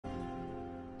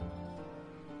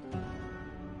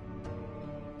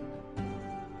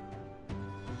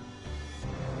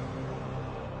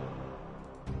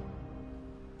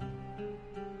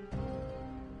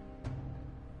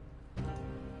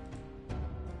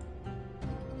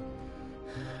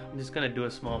I'm just gonna do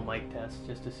a small mic test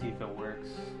just to see if it works.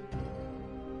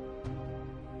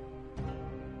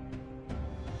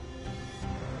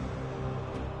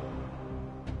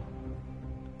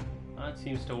 It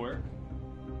seems to work.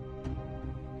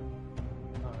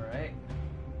 Alright.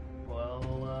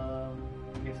 Well,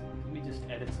 I guess let me just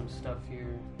edit some stuff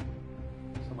here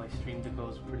so my stream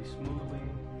goes pretty smoothly.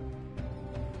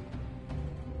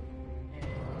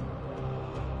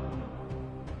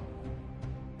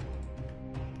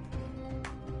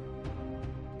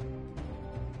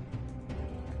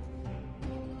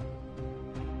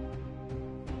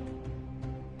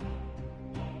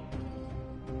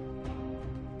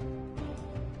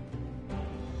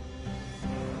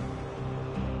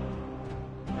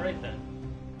 Alright then.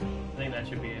 I think that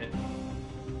should be it.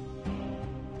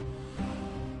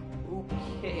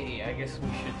 Okay, I guess we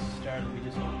should start. Let me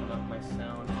just open up my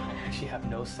sound. I actually have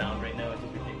no sound right now, which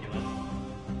is ridiculous.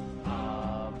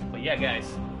 But yeah,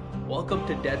 guys, welcome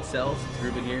to Dead Cells. It's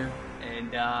Ruben here,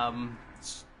 and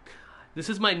this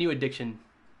is my new addiction,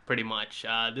 pretty much.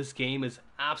 This game is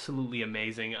absolutely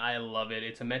amazing. I love it.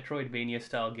 It's a Metroidvania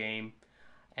style game,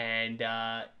 and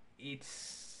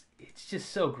it's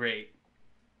just so great.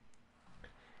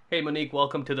 Hey Monique,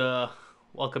 welcome to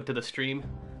the stream.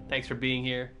 Thanks for being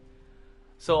here.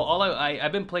 So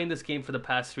I've been playing this game for the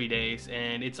past 3 days,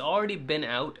 and it's already been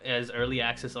out as early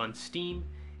access on Steam.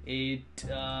 It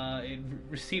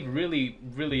received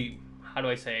really, how do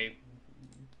I say,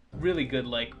 really good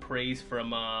praise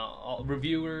from all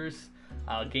reviewers,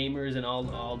 gamers, and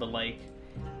all the like.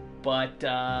 But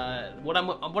what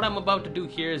I'm about to do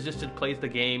here is just to play the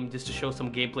game, just to show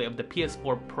some gameplay of the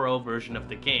PS4 Pro version of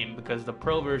the game, because the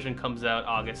Pro version comes out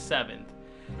August 7th.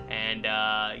 And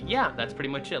yeah, that's pretty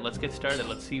much it. Let's get started.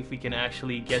 Let's see if we can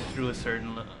actually get through a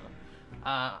certain...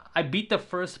 I beat the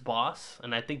first boss,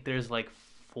 and I think there's like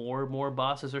 4 more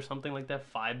bosses or something like that.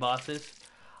 5 bosses.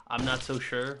 I'm not so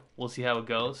sure. We'll see how it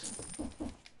goes.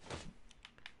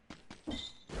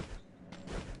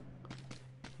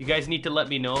 You guys need to let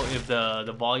me know if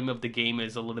the volume of the game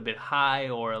is a little bit high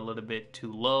or a little bit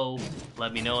too low.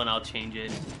 Let me know and I'll change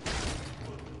it.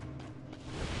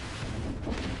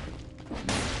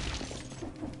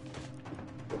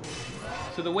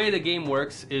 So the way the game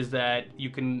works is that you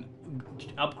can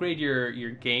upgrade your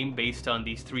game based on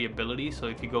these 3 abilities. So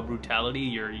if you go Brutality,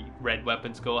 your red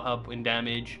weapons go up in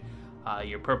damage.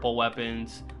 Your purple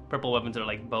weapons are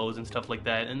like bows and stuff like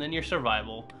that. And then your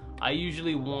Survival. I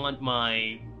usually want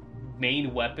my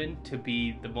main weapon to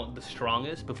be the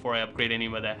strongest before I upgrade any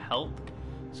of that health.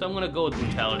 So I'm gonna go with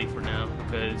Brutality for now,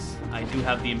 because I do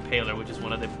have the Impaler, which is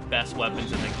one of the best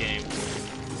weapons in the game.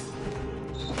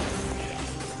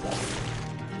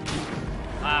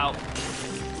 Ow.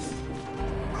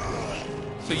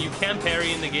 So you can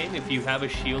parry in the game if you have a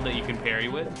shield that you can parry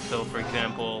with. So for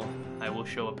example, I will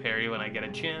show a parry when I get a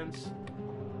chance.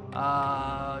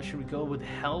 Should we go with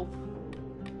health?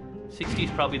 60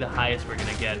 is probably the highest we're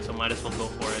gonna get, so might as well go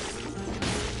for it.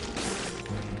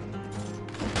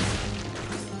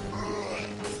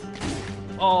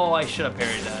 Oh, I should have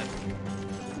parried that.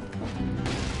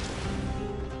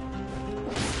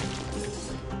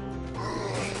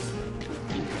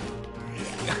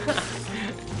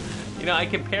 You know, I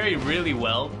can parry really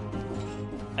well.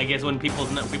 I guess when people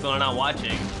are not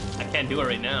watching, I can't do it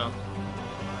right now.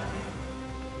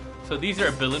 So these are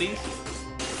abilities.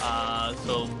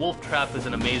 So Wolf Trap is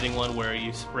an amazing one where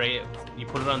you spray it, you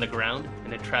put it on the ground,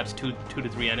 and it traps 2 to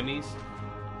 3 enemies.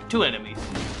 2 enemies.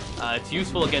 It's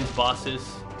useful against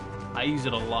bosses. I use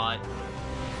it a lot,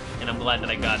 and I'm glad that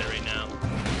I got it right now.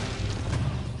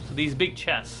 So these big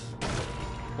chests.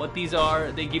 What these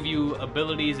are, they give you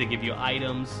abilities, they give you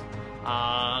items.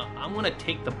 I'm gonna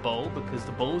take the bow, because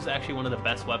the bow is actually one of the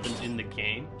best weapons in the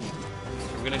game.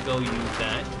 So we're gonna go use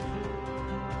that.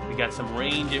 We got some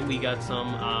range, and we got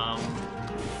some,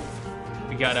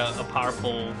 we got a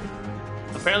powerful...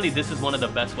 Apparently this is one of the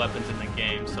best weapons in the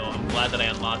game, so I'm glad that I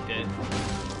unlocked it.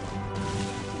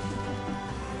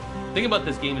 The thing about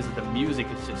this game is that the music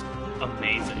is just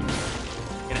amazing.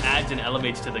 It adds and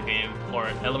elevates to the game, or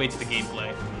it elevates the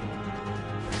gameplay.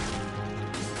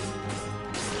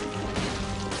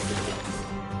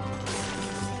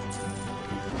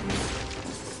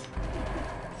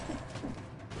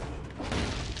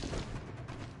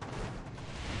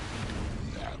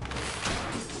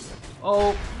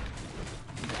 Oh!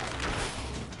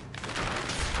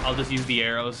 I'll just use the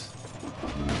arrows.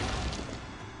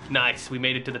 Nice, we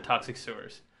made it to the toxic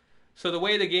sewers. So the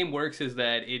way the game works is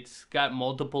that it's got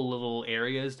multiple little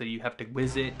areas that you have to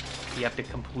visit, you have to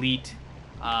complete,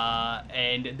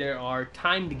 and there are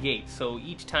timed gates. So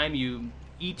each time you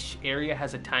each area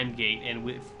has a time gate, and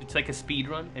it's like a speed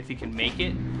run. If you can make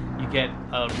it, you get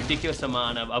a ridiculous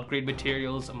amount of upgrade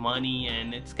materials, money,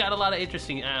 and it's got a lot of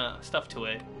interesting stuff to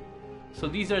it. So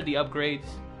these are the upgrades.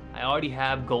 I already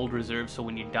have gold reserves, so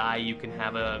when you die, you can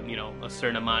have a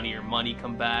certain amount of your money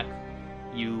come back.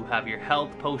 You have your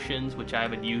health potions, which I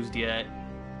haven't used yet,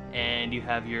 and you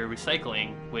have your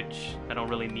recycling, which I don't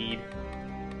really need.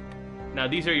 Now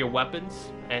these are your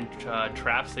weapons and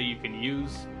traps that you can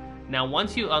use. Now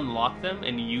once you unlock them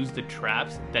and you use the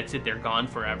traps, that's it, they're gone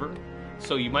forever.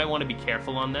 So you might want to be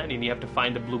careful on that, and you have to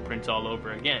find the blueprints all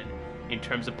over again. In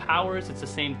terms of powers, it's the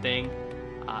same thing.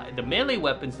 The melee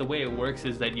weapons, the way it works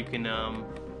is that you can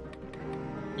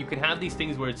have these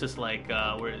things where it's just like,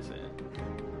 where is it?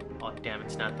 Oh damn,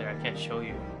 it's not there. I can't show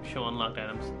you. Show unlocked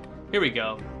items. Here we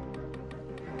go.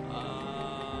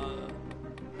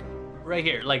 Right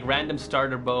here, like random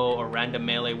starter bow or random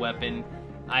melee weapon.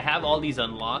 I have all these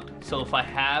unlocked, so if I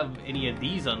have any of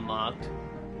these unlocked,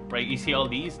 right, you see all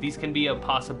these can be a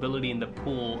possibility in the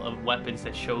pool of weapons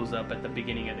that shows up at the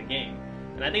beginning of the game.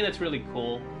 And I think that's really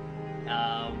cool.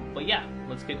 But yeah,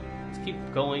 let's keep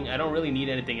going. I don't really need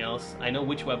anything else. I know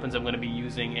which weapons I'm going to be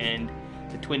using, and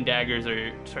the twin daggers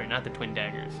are, sorry, not the twin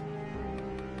daggers.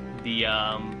 The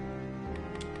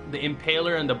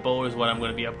impaler and the bow is what I'm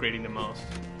going to be upgrading the most.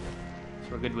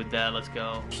 So we're good with that. Let's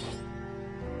go.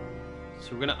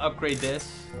 So we're going to upgrade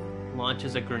this.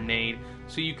 Launches a grenade.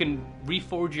 So you can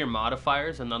reforge your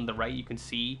modifiers, and on the right you can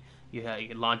see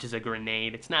it launches a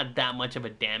grenade. It's not that much of a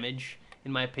damage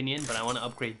in my opinion, but I want to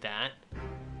upgrade that.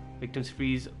 Victims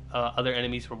freeze other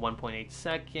enemies for 1.8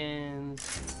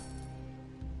 seconds.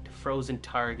 Frozen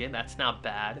target, that's not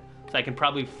bad. So I can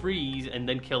probably freeze and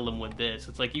then kill them with this.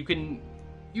 It's like you can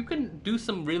do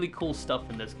some really cool stuff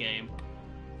in this game.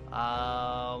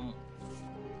 I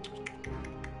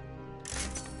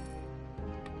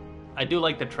do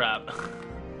like the trap.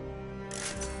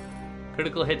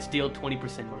 Critical hits deal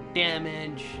 20% more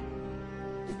damage.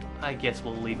 I guess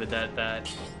we'll leave it at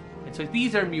that. And so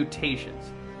these are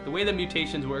mutations. The way the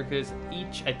mutations work is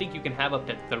I think you can have up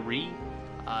to 3,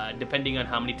 depending on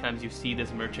how many times you see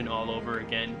this merchant all over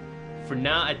again. For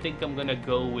now, I think I'm gonna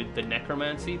go with the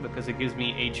necromancy because it gives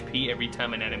me HP every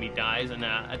time an enemy dies, and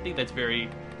I think that's very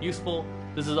useful.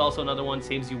 This is also another one,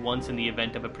 saves you once in the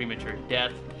event of a premature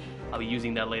death. I'll be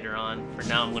using that later on. For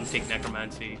now, I'm gonna take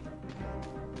necromancy.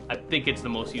 I think it's the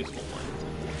most useful one.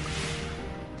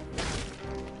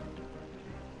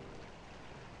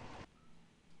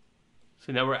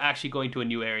 So now we're actually going to a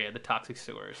new area, the toxic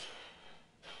sewers.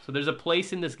 So there's a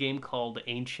place in this game called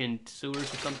Ancient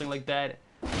Sewers or something like that.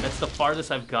 That's the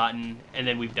farthest I've gotten, and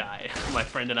then we've died. My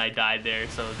friend and I died there,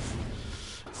 so it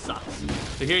sucks.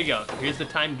 So here you go. Here's the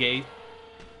time gate.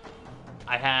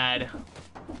 I had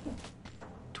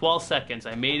 12 seconds.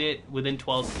 I made it within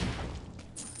 12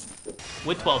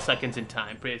 seconds in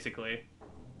time, basically.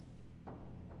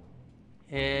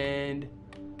 And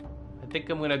I think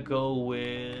I'm gonna go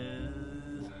with...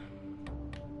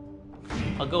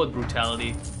 I'll go with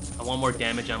brutality. I want more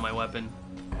damage on my weapon.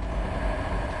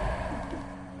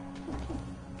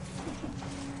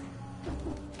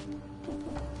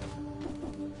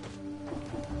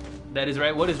 That is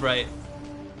right. What is right?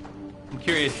 I'm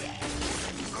curious.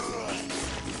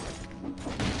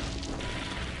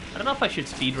 I don't know if I should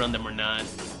speedrun them or not.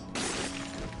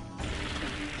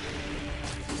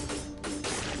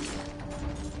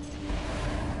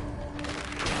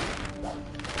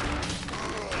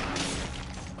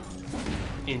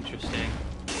 Interesting.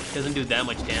 Doesn't do that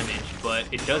much damage, but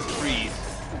it does freeze.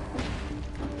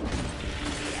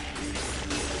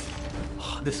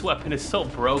 Oh, this weapon is so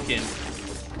broken.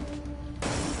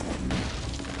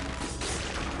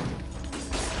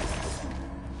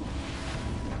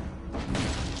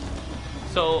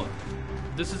 So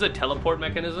this is a teleport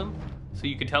mechanism, so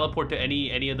you can teleport to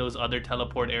any of those other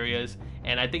teleport areas,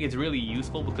 and I think it's really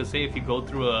useful because say if you go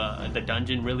through the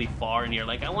dungeon really far and you're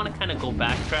like, I want to kind of go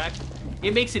backtrack,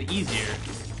 it makes it easier,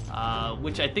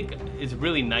 which I think is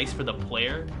really nice for the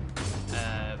player.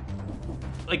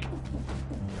 Like,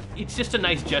 it's just a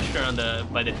nice gesture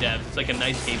by the devs. It's like a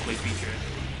nice gameplay feature.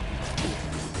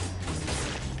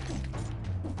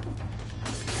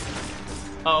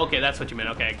 Oh, okay, that's what you meant.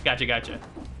 Okay, gotcha.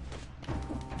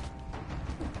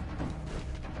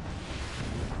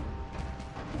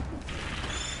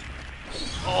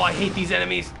 Oh, I hate these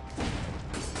enemies.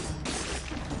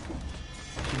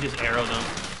 You just arrow them.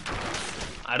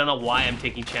 I don't know why I'm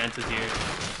taking chances here.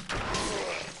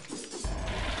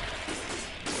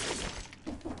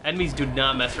 Enemies do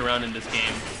not mess around in this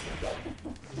game.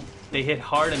 They hit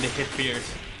hard and they hit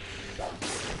fierce.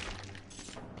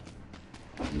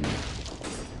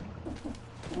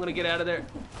 gonna get out of there.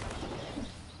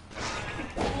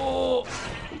 Oh!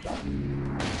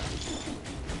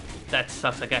 That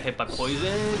sucks. I got hit by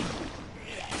poison.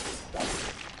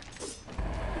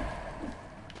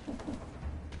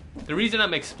 The reason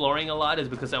I'm exploring a lot is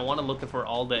because I want to look for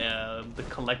all the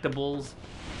collectibles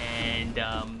and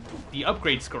the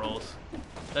upgrade scrolls.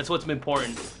 That's what's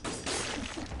important.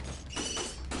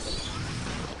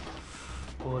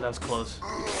 Oh, that was close.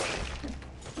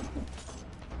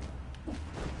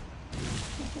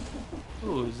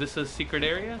 Ooh, is this a secret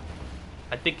area?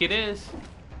 I think it is.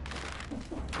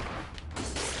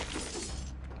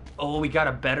 Oh, we got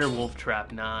a better wolf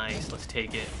trap. Nice. Let's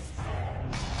take it.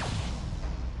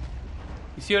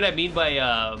 You see what I mean by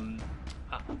I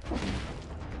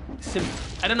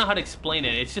don't know how to explain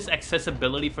it. It's just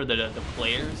accessibility for the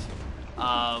players.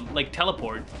 Like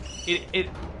teleport. It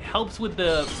helps with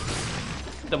the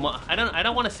I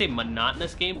don't want to say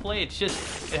monotonous gameplay. It's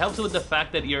just it helps with the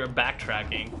fact that you're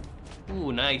backtracking.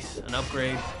 Ooh, nice. An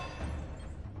upgrade.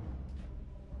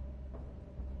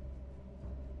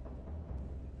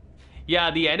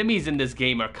 Yeah, the enemies in this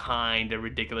game are kind of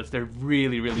ridiculous. They're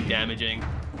really, really damaging.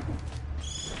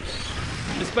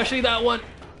 Especially that one.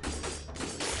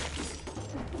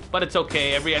 But it's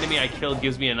okay. Every enemy I kill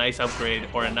gives me a nice upgrade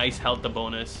or a nice health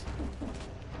bonus.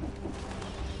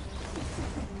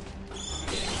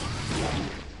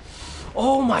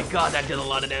 Oh my god, that did a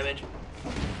lot of damage.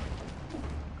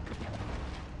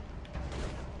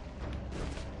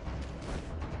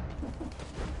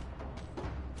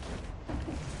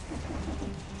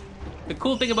 The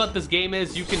cool thing about this game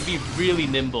is you can be really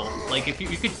nimble. Like, if you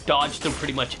could dodge through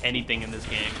pretty much anything in this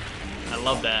game. I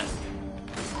love that.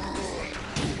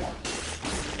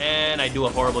 And I do a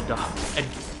horrible dodge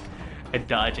at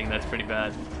dodging. That's pretty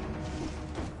bad.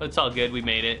 But it's all good. We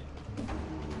made it.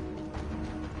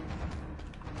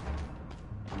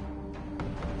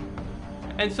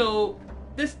 And so,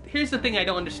 here's the thing I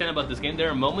don't understand about this game. There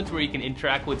are moments where you can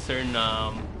interact with certain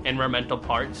environmental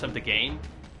parts of the game.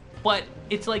 But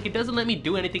it's like it doesn't let me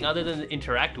do anything other than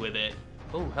interact with it.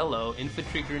 Oh, hello.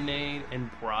 Infantry grenade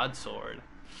and broadsword.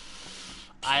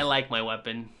 I like my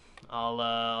weapon.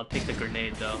 I'll take the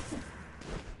grenade though.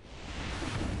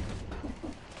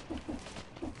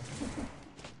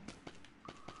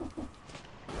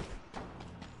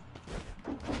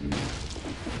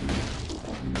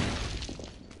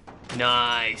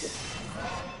 Nice.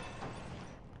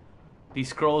 These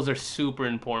scrolls are super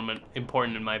important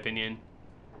in my opinion.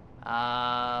 Should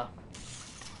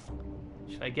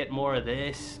I get more of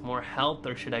this, more health,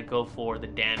 or should I go for the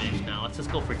damage now? Let's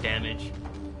just go for damage.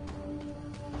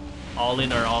 All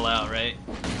in or all out, right?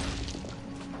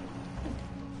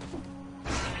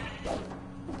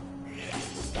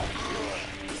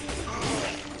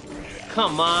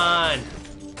 Come on!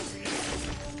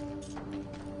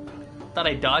 Thought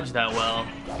I dodged that well.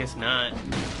 Guess not.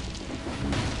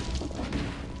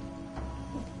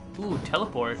 Ooh,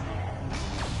 teleport.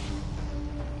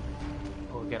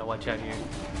 Gotta watch out here.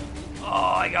 Oh,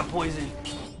 I got poisoned.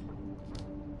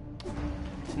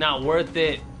 It's not worth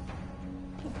it.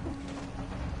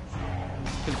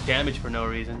 Took damage for no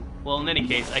reason. Well, in any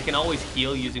case, I can always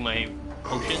heal using my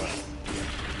potions.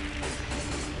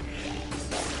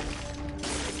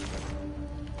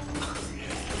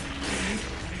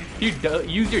 If you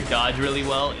use your dodge really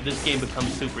well, this game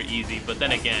becomes super easy. But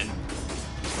then again,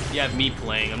 you have me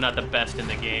playing. I'm not the best in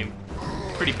the game.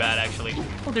 Pretty bad, actually.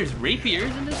 Oh, there's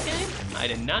rapiers in this game? I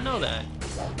did not know that.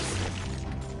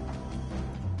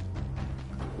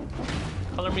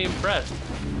 Color me impressed.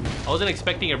 I wasn't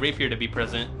expecting a rapier to be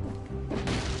present.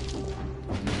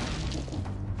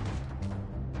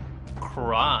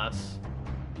 Cross.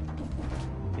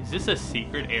 Is this a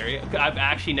secret area? I've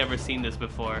actually never seen this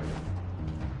before.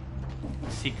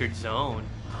 Secret zone.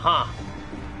 Huh.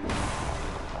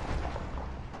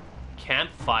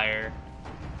 Campfire.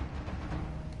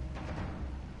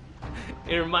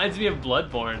 It reminds me of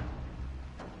Bloodborne.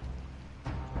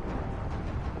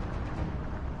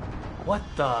 What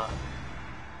the?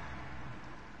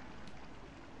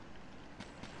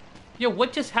 Yo,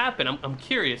 what just happened? I'm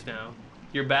curious now.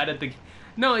 You're bad at the...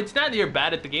 No, it's not that you're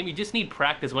bad at the game. You just need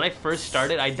practice. When I first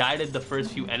started, I died at the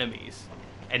first few enemies.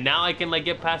 And now I can, like,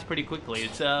 get past pretty quickly.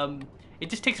 It's, it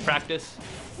just takes practice.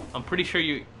 I'm pretty sure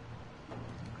you're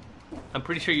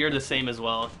the same as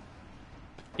well.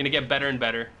 You're gonna get better and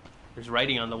better. There's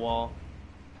writing on the wall.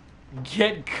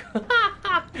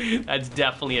 That's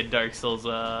definitely a Dark Souls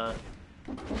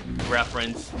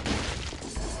reference.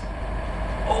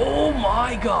 Oh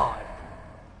my god!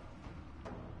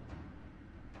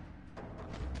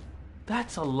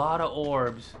 That's a lot of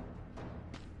orbs.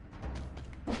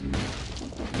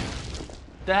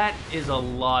 That is a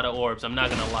lot of orbs, I'm not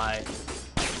gonna lie.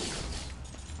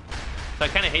 So I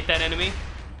kind of hate that enemy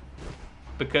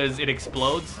because it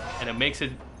explodes and it makes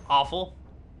it awful.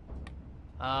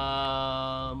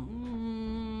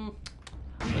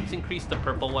 Let's increase the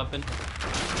purple weapon.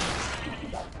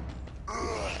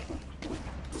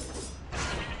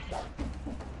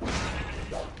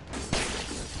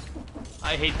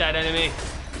 I hate that enemy.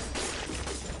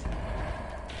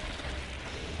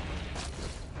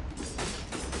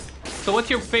 So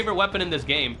what's your favorite weapon in this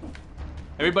game?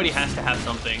 Everybody has to have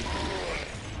something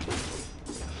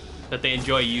that they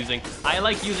enjoy using. I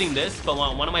like using this, but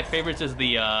one of my favorites is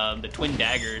the twin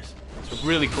daggers. It's a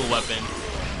really cool weapon.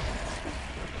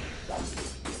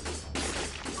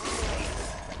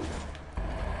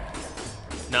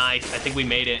 Nice, I think we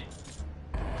made it.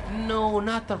 No,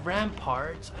 not the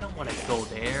ramparts. I don't want to go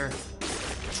there.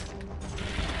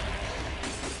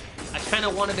 I kind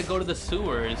of wanted to go to the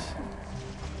sewers.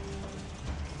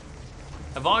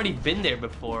 I've already been there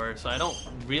before, so I don't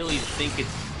really think it's...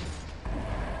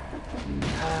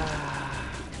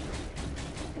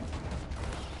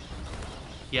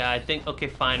 Yeah, I think... Okay,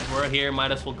 fine. We're here.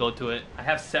 Might as well go to it. I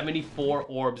have 74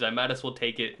 orbs. I might as well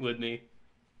take it with me.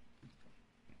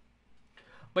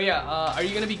 But yeah, are you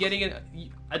going to be getting it?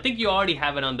 I think you already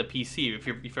have it on the PC. If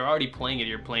you're already playing it,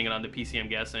 you're playing it on the PC, I'm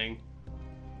guessing.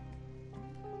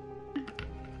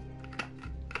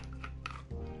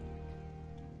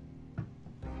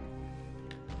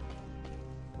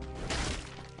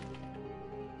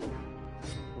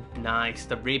 Nice,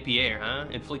 the rapier, huh?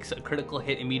 Inflicts a critical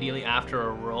hit immediately after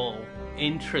a roll.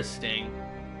 Interesting.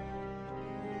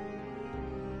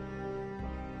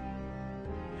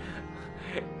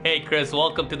 Hey Chris,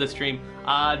 welcome to the stream.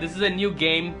 This is a new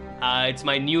game. It's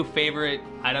my new favorite.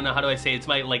 I don't know, how do I say it? It's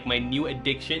my new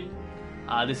addiction.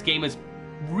 This game is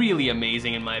really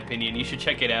amazing in my opinion. You should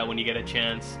check it out when you get a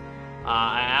chance.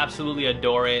 I absolutely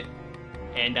adore it.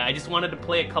 And I just wanted to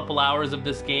play a couple hours of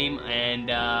this game, and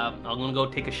I'm gonna go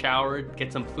take a shower, get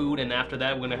some food, and after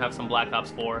that we're gonna have some Black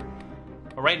Ops 4.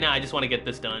 But right now I just want to get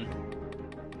this done.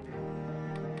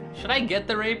 Should I get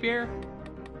the rapier?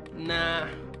 Nah.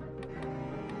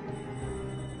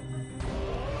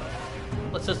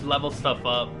 Let's just level stuff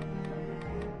up.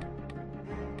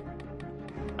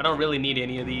 I don't really need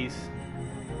any of these.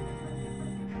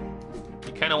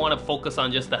 You kind of want to focus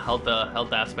on just the health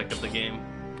aspect of the game.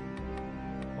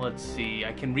 Let's see,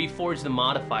 I can reforge the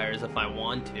modifiers if I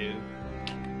want to.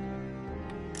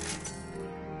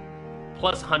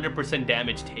 Plus 100%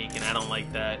 damage taken, I don't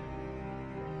like that.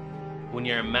 When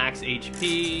you're at max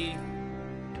HP,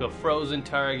 to a frozen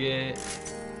target.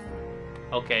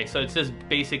 Okay, so it's just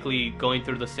basically going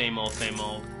through the same old, same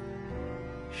old.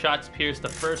 Shots pierce the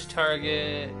first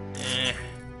target.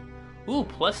 Ooh,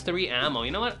 plus 3 ammo.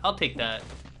 You know what? I'll take that.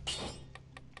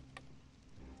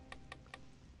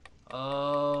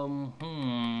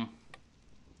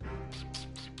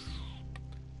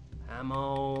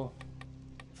 Ammo.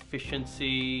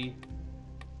 Efficiency.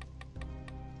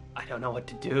 I don't know what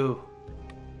to do.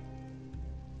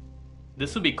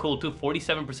 This would be cool too,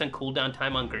 47% cooldown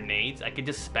time on grenades. I could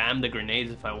just spam the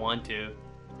grenades if I want to.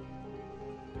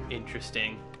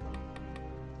 Interesting.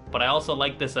 But I also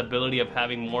like this ability of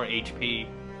having more HP.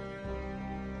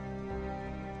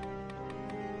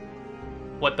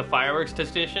 What, the fireworks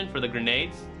technician for the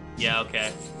grenades? Yeah,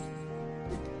 okay.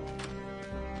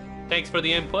 Thanks for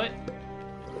the input.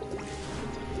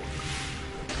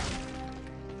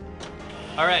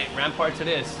 Alright, ramparts it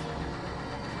is.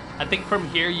 I think from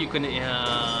here you can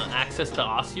access the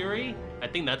ossuary. I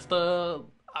think that's the...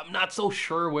 I'm not so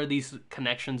sure where these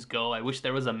connections go. I wish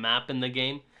there was a map in the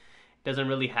game. It doesn't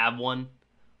really have one.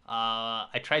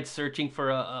 I tried searching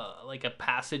for like a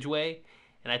passageway,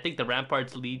 and I think the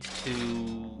ramparts leads to...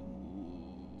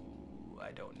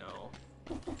 I don't know.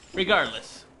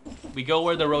 Regardless, we go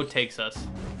where the road takes us.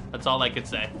 That's all I could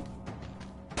say.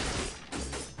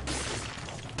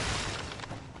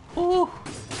 Ooh.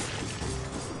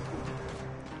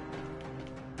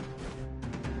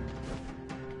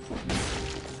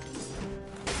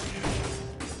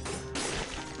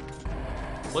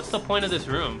 What's the point of this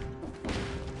room?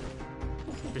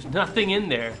 There's nothing in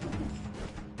there.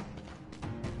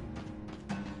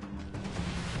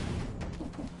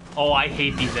 Oh, I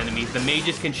hate these enemies. The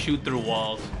mages can shoot through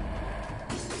walls.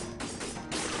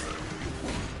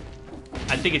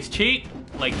 I think it's cheap.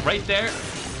 Like, right there.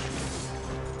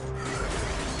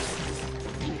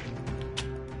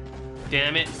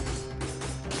 Damn it.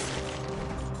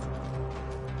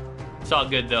 It's all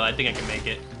good, though. I think I can make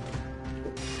it.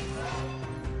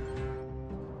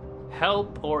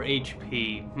 Health or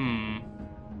HP?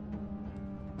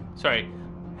 Sorry.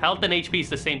 Health and HP is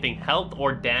the same thing. Health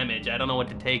or damage. I don't know what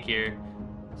to take here.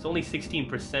 It's only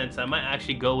 16%, so I might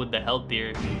actually go with the health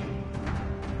here.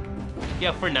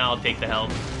 Yeah, for now, I'll take the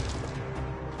health.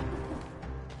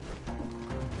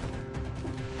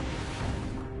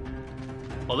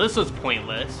 Well, this was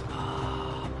pointless.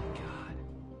 Oh, my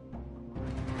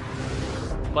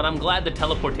God. But I'm glad the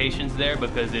teleportation's there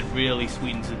because it really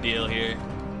sweetens the deal here.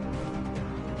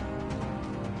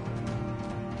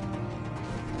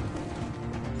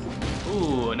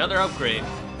 Ooh, another upgrade.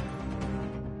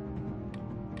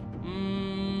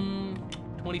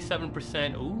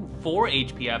 27%. Ooh, 4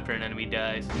 HP after an enemy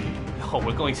dies. Oh,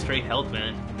 we're going straight health,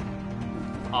 man.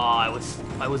 Oh, I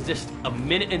was just a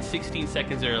minute and 16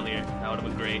 seconds earlier. That would have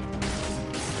been great.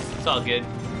 It's all good.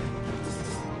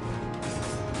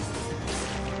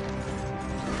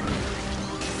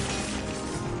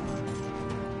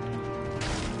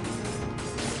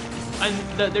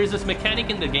 And there's this mechanic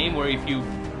in the game where if you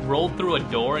roll through a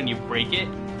door and you break it,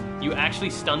 you actually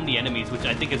stun the enemies, which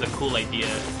I think is a cool idea.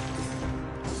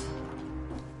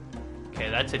 Okay,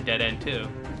 that's a dead end too.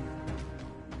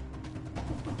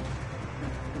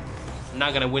 I'm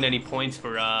not gonna win any points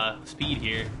for speed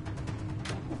here.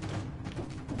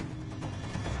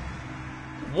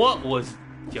 What was...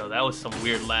 Yo, that was some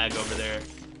weird lag over there.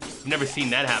 I've never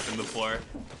seen that happen before.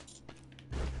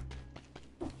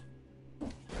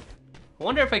 I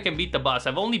wonder if I can beat the boss.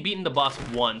 I've only beaten the boss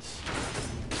once.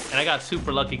 And I got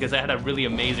super lucky because I had a really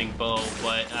amazing bow,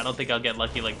 but I don't think I'll get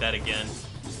lucky like that again.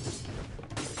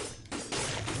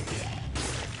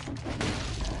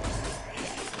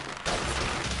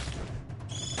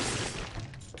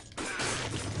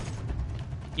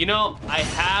 You know, I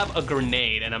have a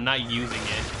grenade and I'm not using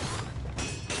it.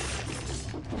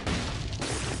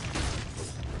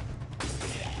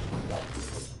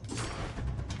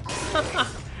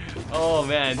 Oh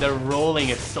man, the rolling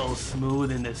is so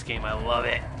smooth in this game. I love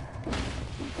it.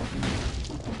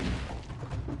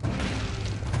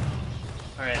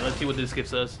 Alright, let's see what this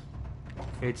gives us.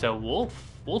 It's a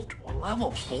wolf. Wolf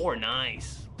level 4,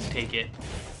 nice. Let's take it.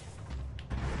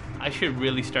 I should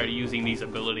really start using these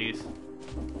abilities.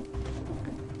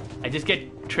 I just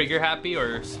get trigger happy,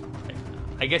 or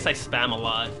I guess I spam a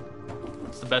lot.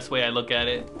 It's the best way I look at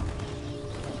it.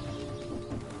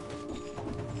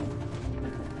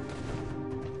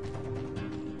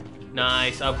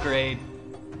 Nice upgrade.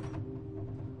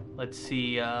 Let's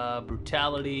see,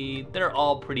 brutality. They're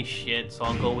all pretty shit, so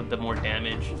I'll go with the more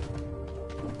damage.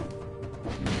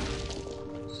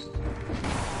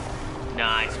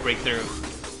 Nice, breakthrough.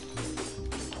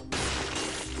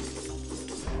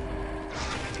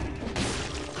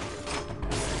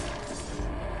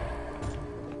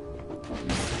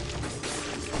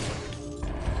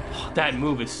 Oh, that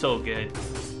move is so good.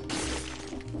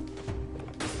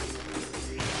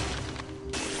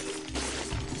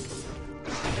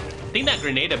 I think that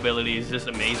grenade ability is just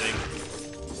amazing,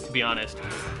 to be honest.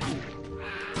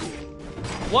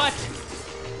 What?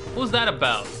 What was that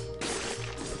about?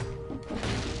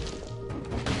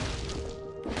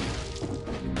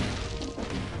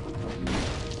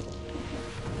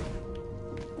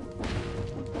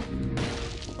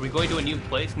 Are we going to a new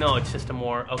place? No, it's just a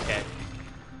more... Okay.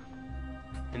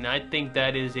 And I think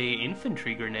that is a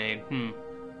infantry grenade.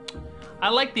 I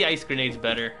like the ice grenades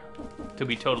better, to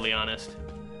be totally honest.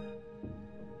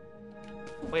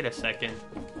 Wait a second.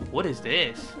 What is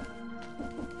this?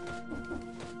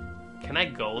 Can I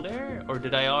go there? Or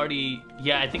did I already...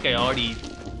 Yeah, I think I already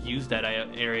used that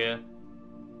area.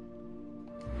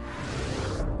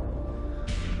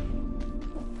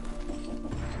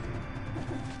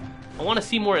 I want to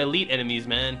see more elite enemies,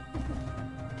 man.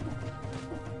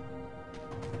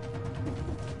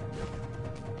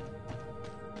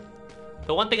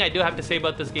 The one thing I do have to say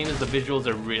about this game is the visuals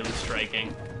are really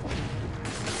striking.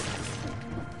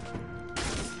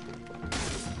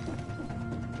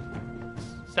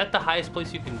 Is that the highest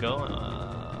place you can go?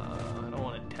 I don't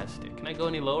want to test it. Can I go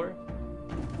any lower?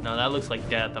 No, that looks like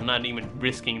death. I'm not even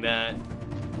risking that.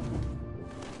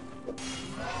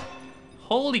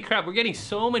 Holy crap, we're getting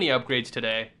so many upgrades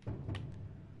today.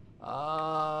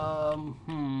 Yeah,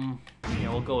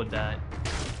 we'll go with that.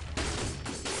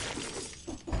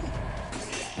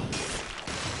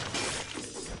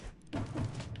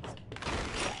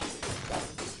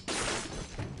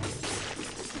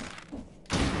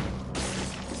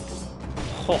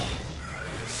 Oh,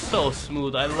 so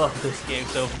smooth. I love this game.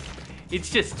 So it's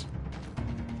just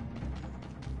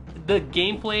the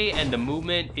gameplay and the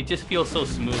movement, it just feels so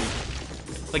smooth.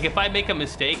 Like if I make a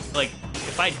mistake, like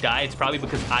if I die, it's probably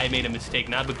because I made a mistake,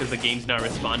 not because the game's not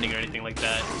responding or anything like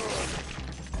that.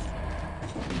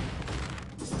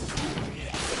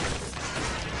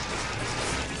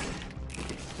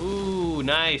 Ooh,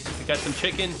 nice. We got some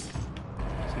chicken.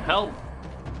 Some help.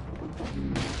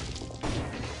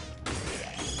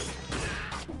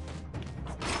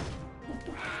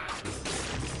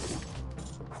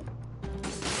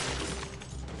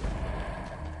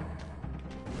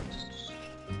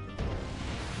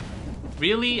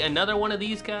 Really? Another one of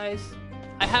these guys?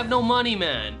 I have no money,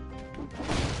 man.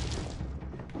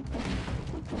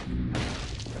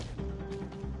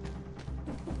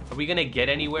 Are we gonna get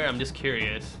anywhere? I'm just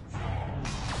curious.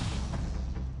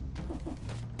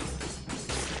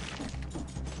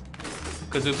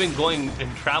 Because we've been going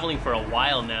and traveling for a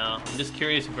while now. I'm just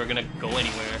curious if we're gonna go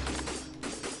anywhere.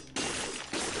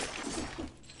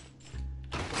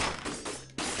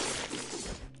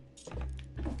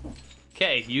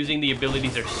 Okay, using the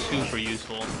abilities are super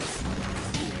useful.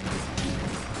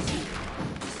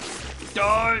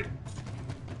 Die!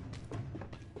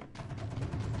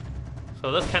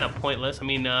 So that's kind of pointless. I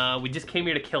mean, we just came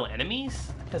here to kill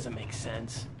enemies? That doesn't make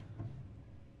sense.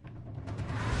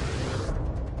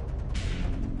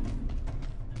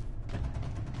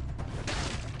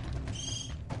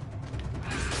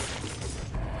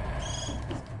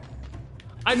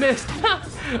 I missed!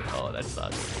 Oh, that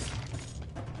sucks.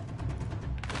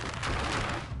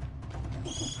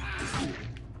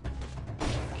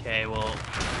 Okay, well...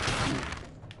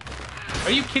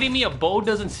 Are you kidding me? A bow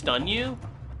doesn't stun you?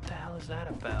 What the hell is that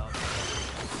about?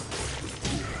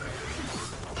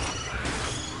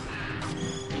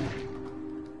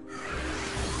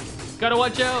 Gotta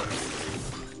watch out!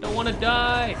 Don't wanna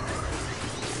die!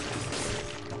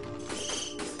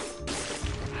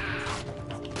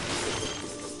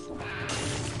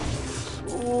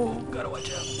 Ooh, gotta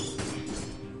watch out.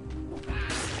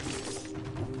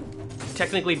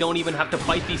 Technically don't even have to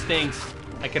fight these things.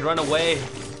 I could run away.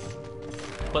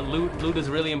 But loot is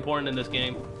really important in this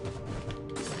game.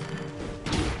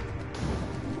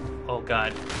 Oh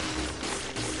god.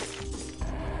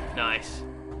 Nice.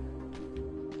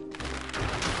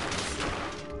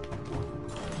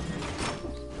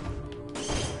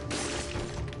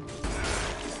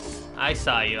 I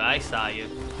saw you, I saw you.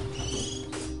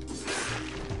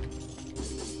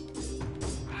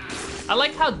 I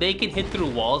like how they can hit through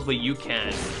walls, but you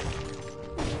can't.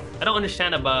 I don't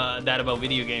understand about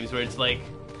video games, where it's like,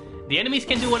 the enemies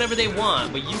can do whatever they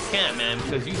want, but you can't, man,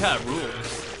 because you have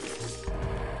rules.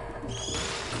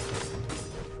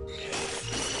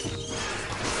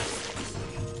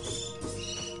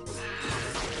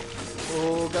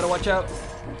 Oh, gotta watch out.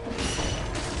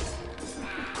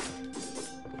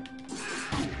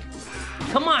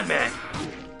 Come on, man!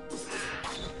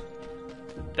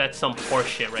 That's some horse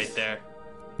shit right there.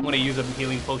 I'm gonna use a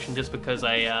healing potion just because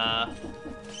I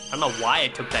don't know why I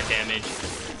took that damage.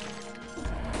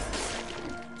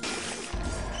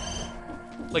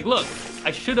 Like, look,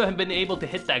 I should have been able to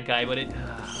hit that guy, but it...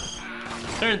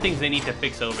 certain things they need to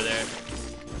fix over there.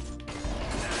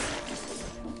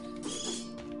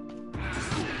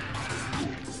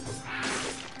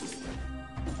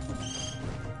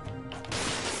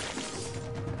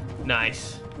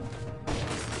 Nice.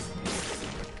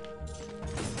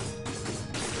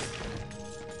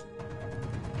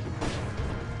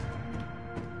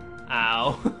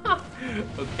 Ow.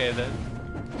 Okay then.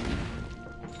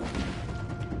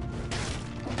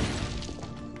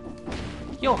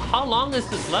 Yo, how long is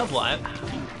this level? I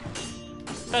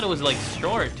thought it was like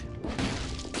short.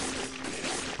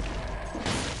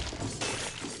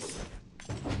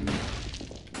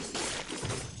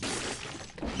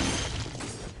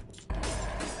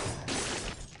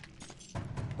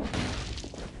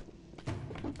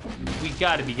 We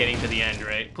gotta be getting to the end,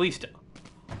 right? Please don't.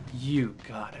 You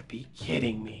gotta be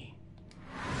kidding me.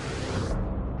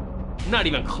 I'm not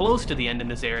even close to the end in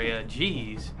this area,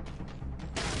 jeez.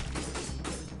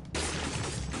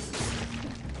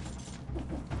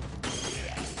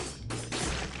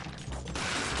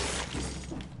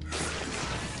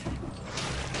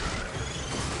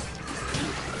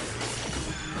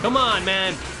 Come on,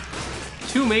 man.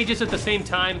 2 mages at the same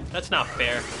time? That's not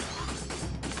fair.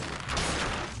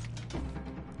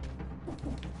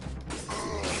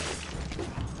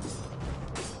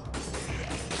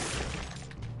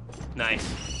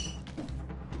 Nice.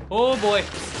 Oh boy.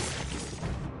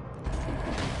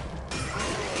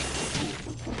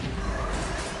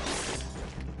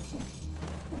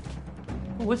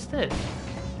 What's this?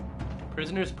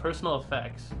 Prisoner's personal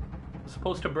effects.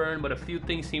 Supposed to burn, but a few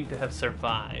things seem to have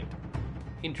survived.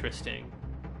 Interesting.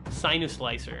 Sinus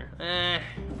slicer.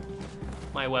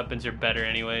 My weapons are better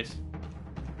anyways.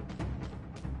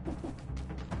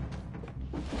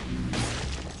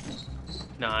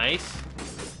 Nice.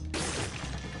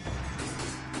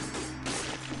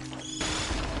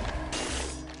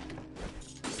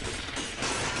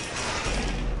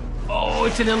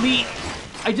 it's an elite.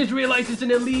 I just realized it's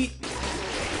an elite.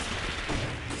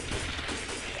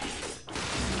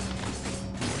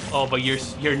 Oh, but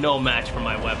you're no match for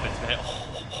my weapons, man.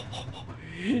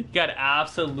 Oh, got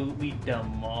absolutely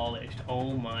demolished.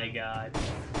 Oh my god.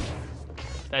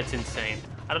 That's insane.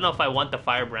 I don't know if I want the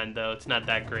firebrand though. It's not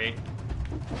that great.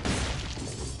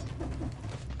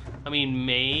 I mean,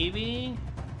 maybe.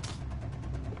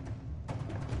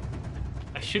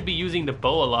 I should be using the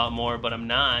bow a lot more, but I'm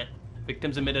not.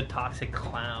 Victims emit a toxic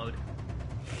cloud.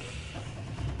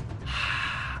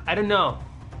 I don't know.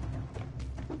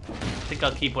 I think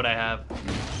I'll keep what I have.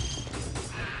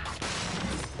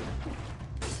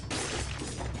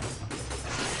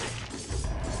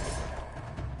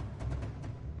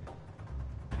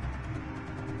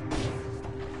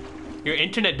 Your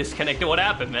internet disconnected. What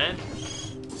happened, man?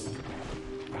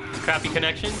 Crappy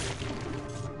connection?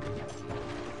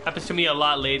 Happens to me a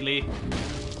lot lately.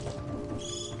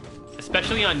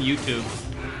 Especially on YouTube.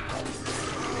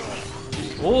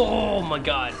 Oh my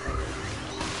god.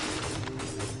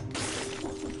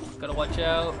 Gotta watch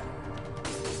out.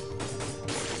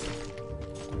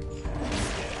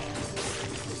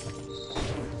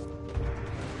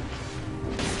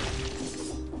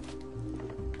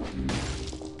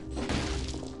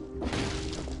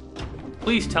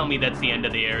 Please tell me that's the end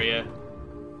of the area.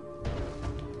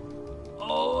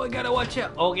 Oh, I gotta watch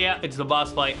out. Oh yeah, it's the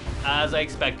boss fight. As I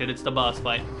expected, it's the boss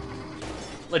fight.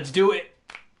 Let's do it.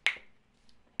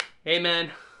 Hey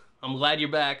man, I'm glad you're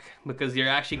back because you're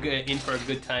actually in for a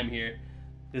good time here.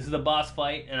 This is the boss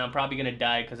fight and I'm probably gonna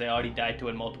die because I already died to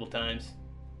it multiple times.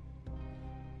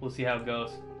 We'll see how it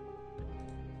goes.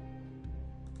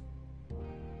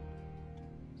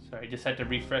 Sorry, I just had to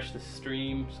refresh the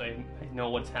stream so I know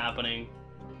what's happening.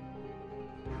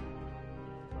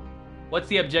 What's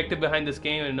the objective behind this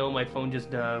game? I know my phone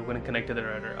just wouldn't connect to the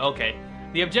router. Okay.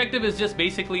 The objective is just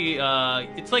basically,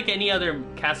 it's like any other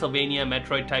Castlevania,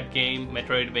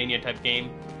 Metroidvania type game,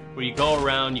 where you go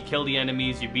around, you kill the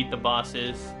enemies, you beat the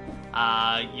bosses,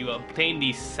 you obtain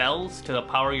these cells to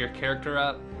power your character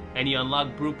up, and you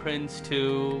unlock blueprints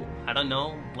to, I don't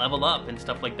know, level up and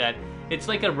stuff like that. It's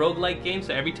like a roguelike game,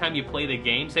 so every time you play the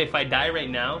game, say if I die right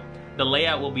now, the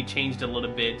layout will be changed a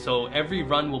little bit, so every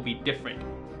run will be different.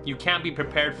 You can't be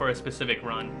prepared for a specific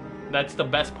run. That's the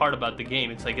best part about the game.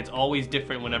 It's like it's always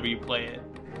different whenever you play it.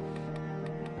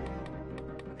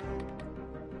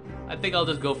 I think I'll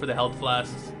just go for the health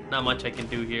flasks. Not much I can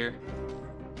do here.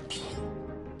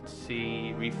 Let's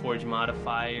see, reforge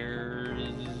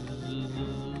modifiers.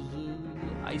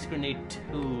 Ice grenade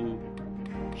 2.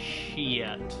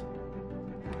 Shit.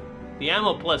 The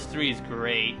ammo +3 is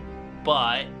great,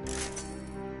 but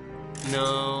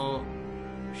no.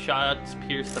 Shots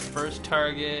pierce the first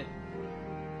target.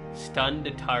 Stun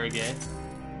the target.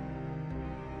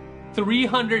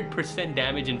 300%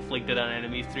 damage inflicted on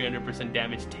enemies, 300%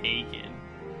 damage taken.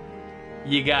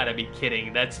 You gotta be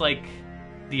kidding. That's like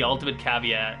the ultimate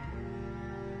caveat.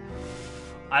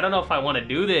 I don't know if I want to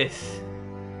do this.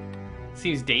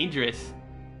 Seems dangerous.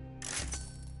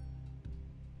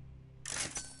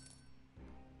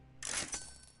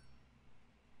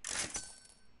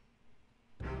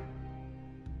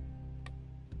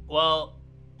 Well,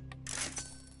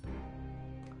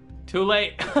 too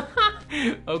late.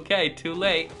 Okay, too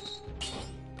late.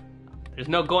 There's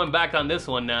no going back on this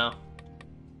one now.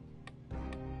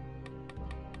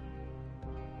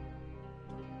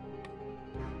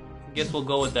 Guess we'll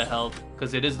go with the health,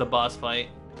 because it is the boss fight.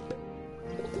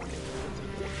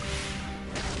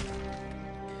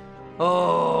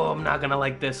 Oh, I'm not gonna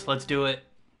like this. Let's do it.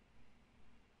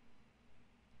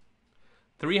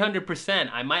 300%.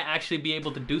 I might actually be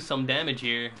able to do some damage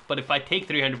here, but if I take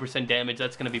 300% damage,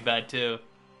 that's gonna be bad too.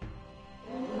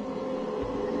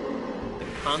 The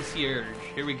concierge.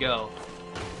 Here we go.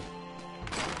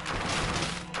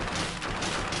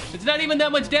 It's not even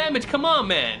that much damage. Come on,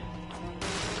 man.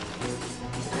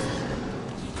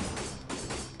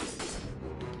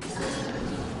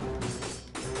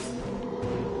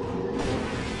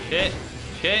 Shit.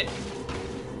 Shit.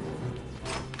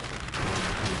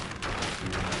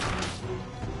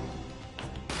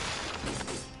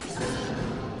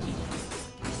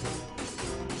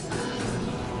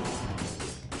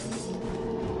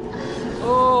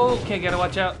 Oh, okay, gotta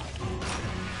watch out.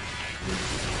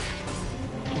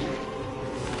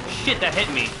 Shit, that hit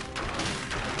me.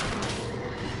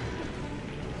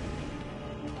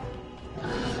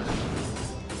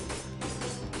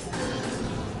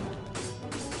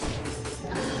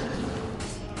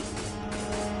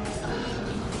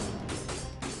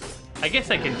 I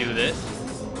guess I can do this.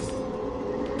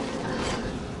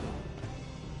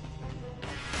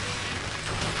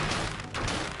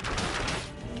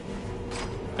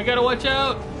 I gotta watch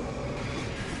out.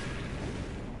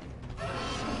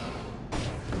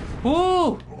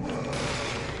 Woo!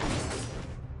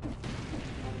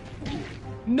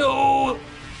 No!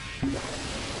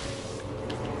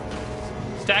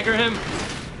 Stagger him.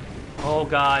 Oh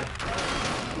God.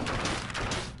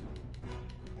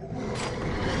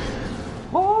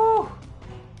 Oh!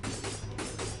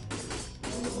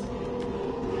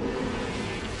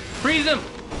 Freeze him!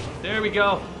 There we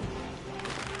go.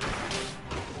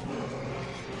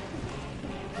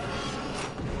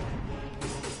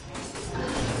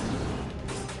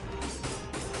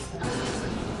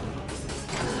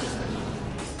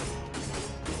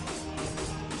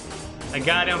 I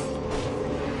got him.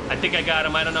 I think I got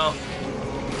him, I don't know.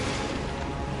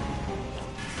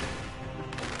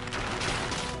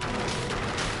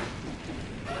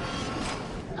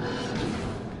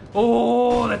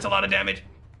 Oh, that's a lot of damage.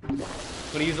 I'm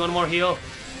gonna use one more heal.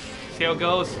 See how it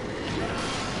goes.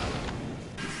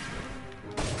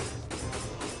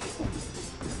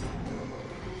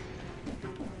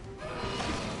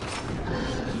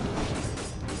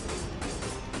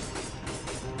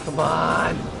 Come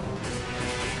on.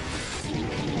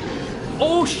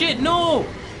 Oh shit, no!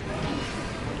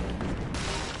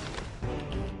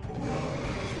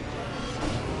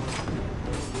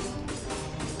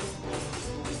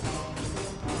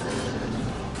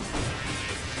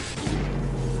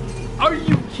 Are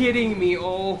you kidding me?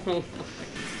 Oh.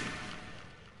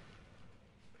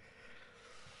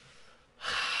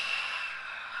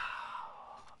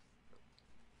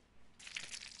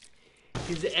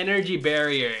 His energy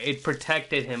barrier, it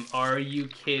protected him. Are you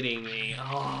kidding me?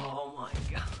 Oh my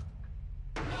god.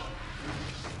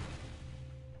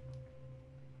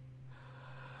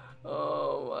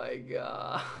 Oh my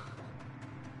god.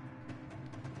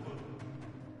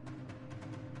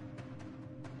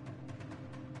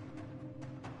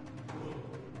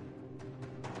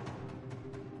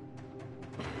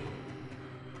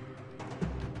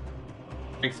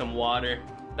 Drink some water.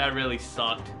 That really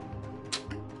sucked.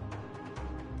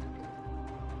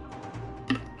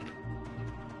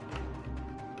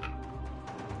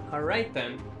 Alright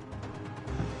then.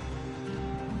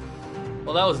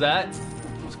 Well, that was that.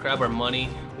 Let's grab our money.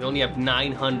 We only have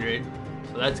 900,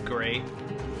 so that's great.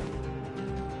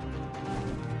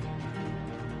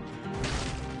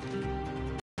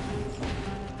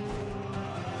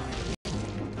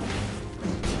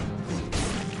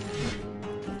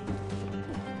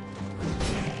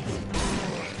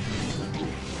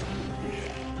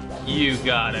 You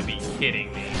gotta be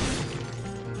kidding me.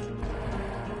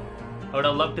 I would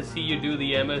have loved to see you do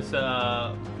the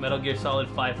Metal Gear Solid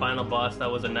 5 final boss. That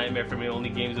was a nightmare for me. Only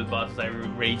games with bosses I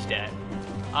raged at.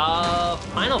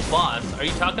 Final boss. Are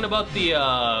you talking about the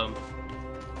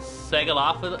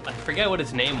Segaloff? I forget what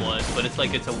his name was, but it's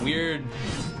like it's a weird,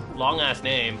 long ass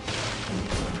name.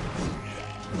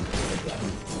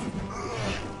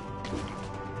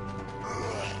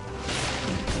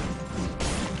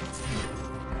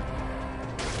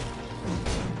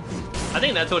 I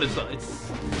think that's what it's.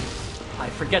 I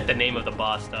forget the name of the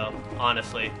boss though,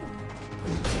 honestly.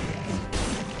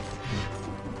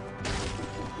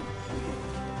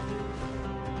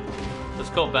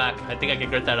 Let's go back. I think I can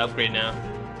get that upgrade now.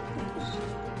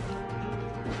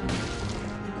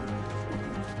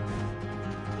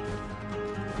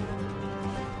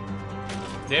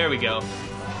 There we go.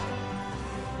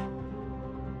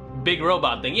 Big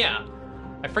robot thing, yeah.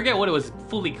 I forget what it was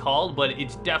fully called, but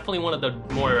it's definitely one of the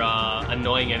more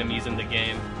annoying enemies in the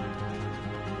game.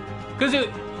 Because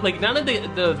like none of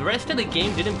the rest of the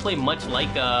game didn't play much like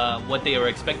what they were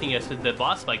expecting as the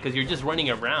boss fight, because you're just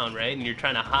running around, right? And you're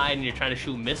trying to hide and you're trying to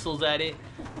shoot missiles at it.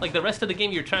 Like the rest of the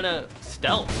game, you're trying to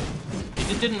stealth. It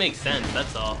just didn't make sense,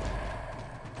 that's all.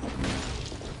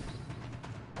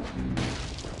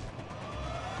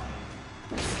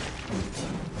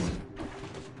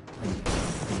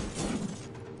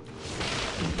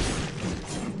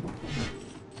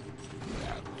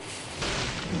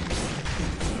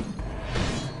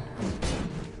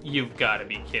 You've got to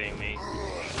be kidding me.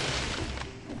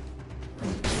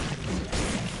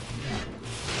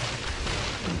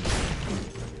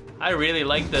 I really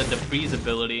like the freeze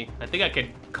ability. I think I could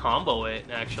combo it,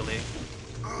 actually.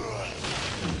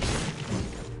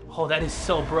 Oh, that is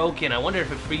so broken. I wonder if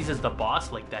it freezes the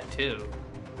boss like that, too.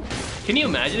 Can you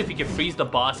imagine if you could freeze the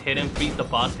boss, hit him, freeze the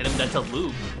boss, hit him? That's a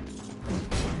loop.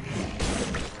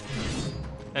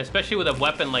 And especially with a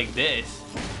weapon like this.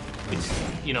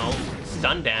 It's, you know,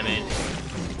 stun damage.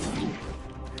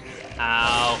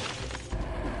 Ow.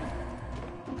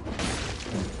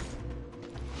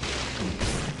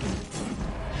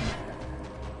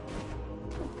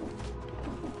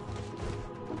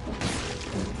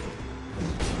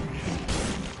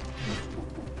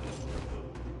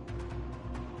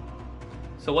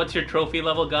 So what's your trophy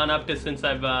level gone up to since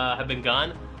I've have been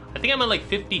gone? I think I'm at like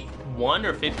 51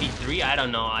 or 53. I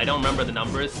don't know. I don't remember the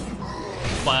numbers.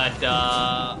 But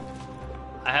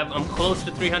I'm close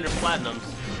to 300 platinums.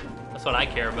 That's what I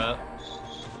care about.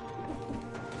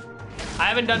 I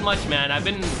haven't done much, man. I've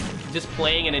been just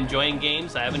playing and enjoying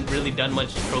games. I haven't really done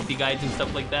much trophy guides and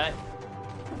stuff like that.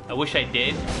 I wish I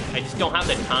did. I just don't have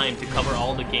the time to cover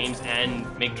all the games and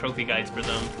make trophy guides for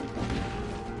them.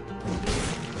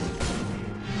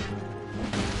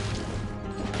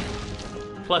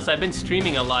 Plus, I've been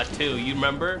streaming a lot too. You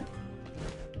remember?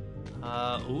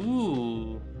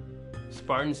 Ooh.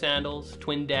 Spartan sandals,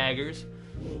 twin daggers,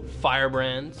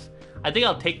 firebrands. I think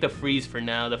I'll take the freeze for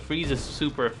now. The freeze is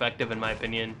super effective in my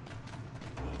opinion.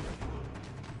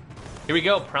 Here we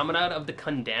go, Promenade of the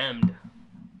Condemned.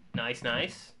 Nice,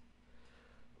 nice.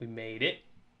 We made it.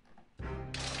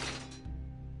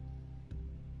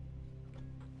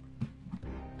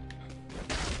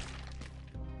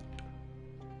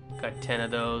 Got 10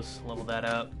 of those, level that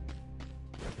up.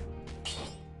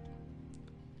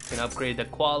 Can upgrade the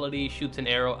quality, shoots an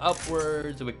arrow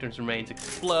upwards, the victim's remains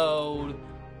explode.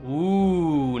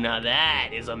 Ooh, now that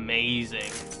is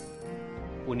amazing.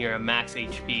 When you're at max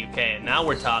HP. Okay, now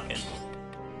we're talking.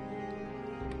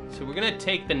 So we're gonna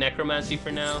take the necromancy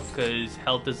for now, because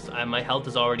my health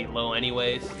is already low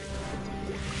anyways.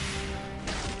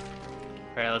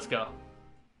 Alright, let's go.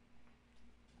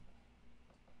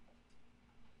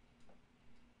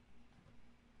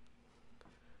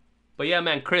 But yeah,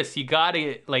 man, Chris, you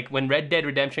gotta, like, when Red Dead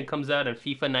Redemption comes out and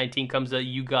FIFA 19 comes out,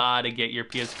 you gotta get your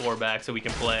PS4 back so we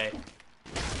can play.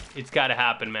 It's gotta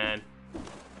happen, man.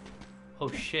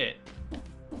 Oh, shit.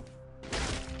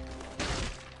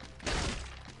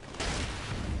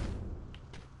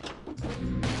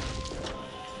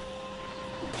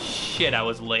 Shit, I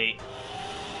was late.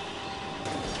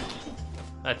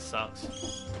 That sucks.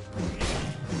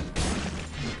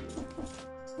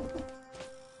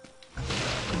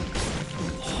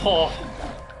 Oh,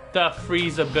 the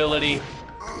freeze ability.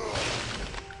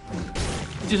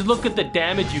 Just look at the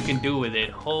damage you can do with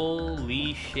it.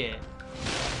 Holy shit.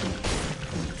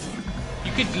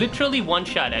 You could literally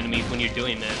one-shot enemies when you're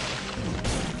doing this.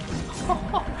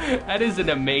 That is an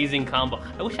amazing combo.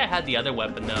 I wish I had the other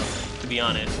weapon though, to be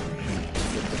honest.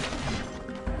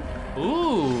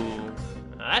 Ooh,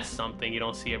 that's something you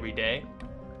don't see every day.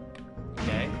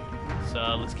 Okay,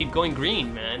 so let's keep going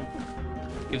green, man.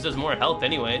 Gives us more health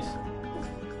anyways.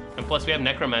 And plus we have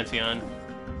necromancy on.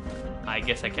 I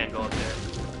guess I can't go up there.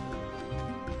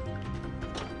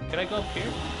 Can I go up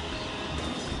here?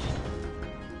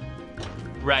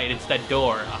 Right, it's that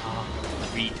door. Oh,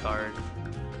 retard.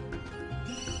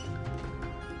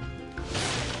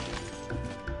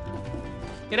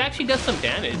 It actually does some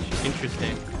damage.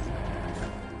 Interesting.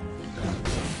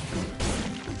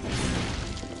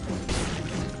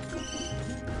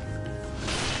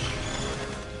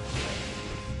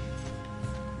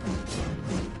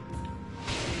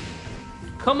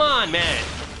 Come on, man!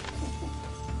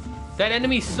 That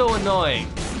enemy's so annoying.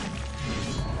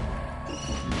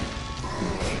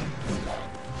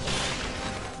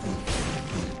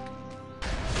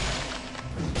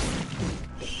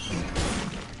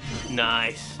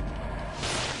 Nice.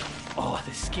 Oh,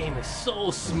 this game is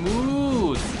so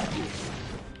smooth.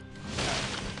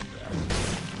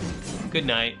 Good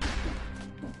night.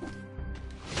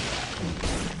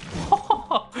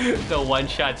 The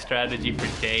one-shot strategy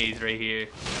for days right here.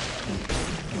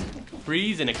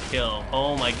 Freeze and a kill.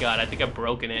 Oh my god, I think I've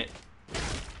broken it.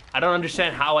 I don't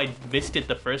understand how I missed it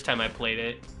the first time I played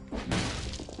it.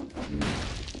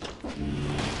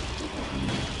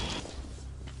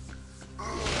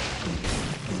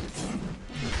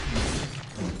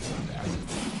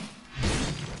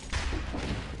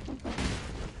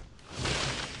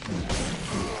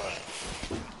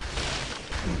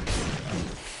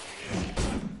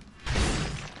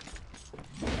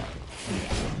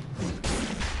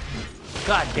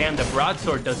 God damn, the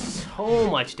broadsword does so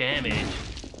much damage.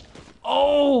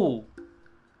 Oh!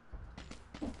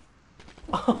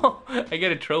 Oh, I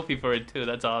get a trophy for it too.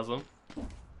 That's awesome.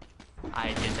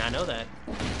 I did not know that.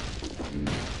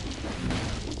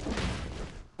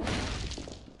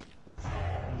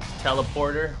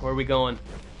 Teleporter, where are we going?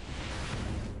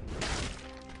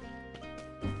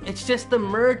 It's just the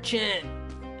merchant.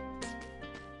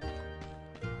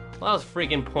 Well, that was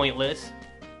freaking pointless.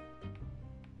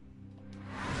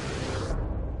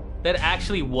 That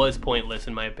actually was pointless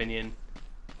in my opinion.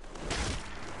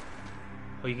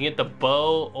 Oh, you can get the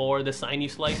bow or the sinew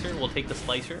slicer. We'll take the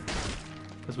slicer.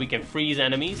 Because we can freeze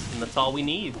enemies, and that's all we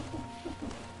need.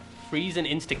 Freeze and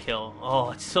insta-kill.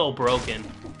 Oh, it's so broken.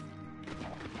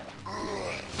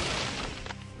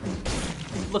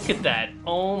 Look at that.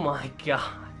 Oh my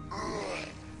god.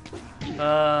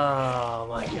 Oh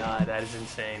my god, that is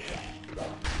insane.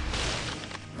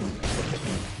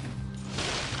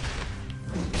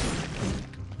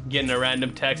 Getting a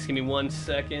random text, give me 1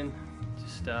 second.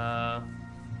 Just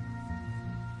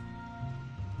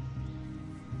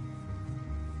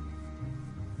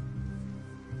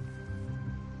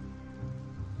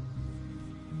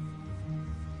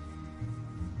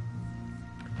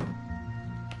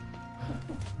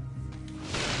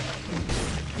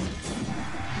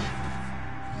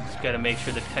gotta make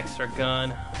sure the texts are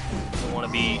gone. Don't want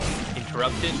to be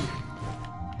interrupted.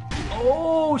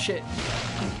 Oh shit!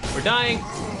 We're dying.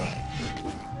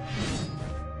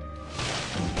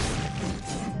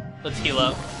 Let's heal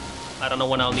up. I don't know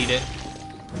when I'll need it.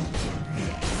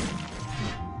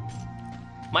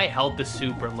 My health is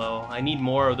super low. I need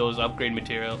more of those upgrade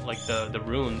material, like the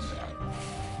runes.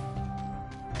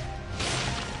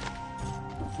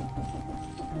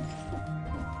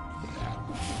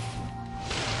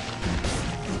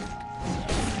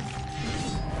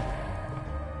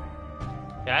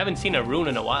 I haven't seen a rune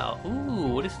in a while. Ooh,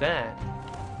 what is that?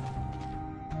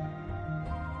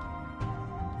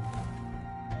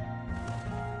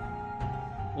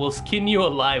 We'll skin you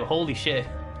alive. Holy shit.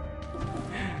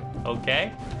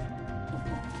 Okay.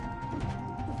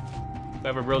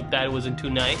 Whoever wrote that wasn't too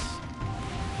nice.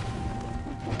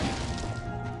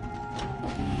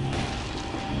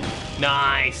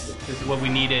 Nice! This is what we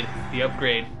needed. The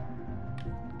upgrade.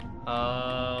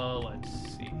 Let's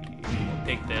see. We'll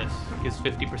take this. Gives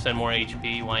 50% more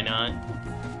HP. Why not?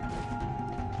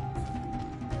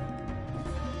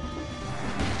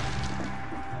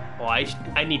 Oh,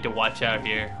 I need to watch out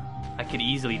here. I could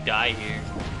easily die here.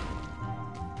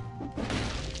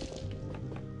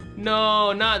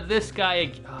 No, not this guy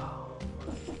again. Oh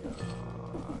my god.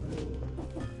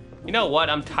 You know what?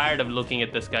 I'm tired of looking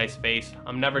at this guy's face.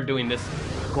 I'm never doing this.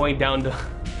 Going down the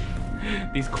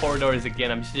these corridors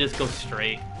again. I'm just go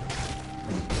straight.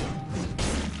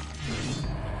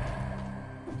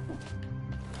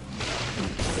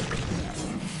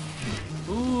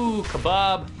 Ooh,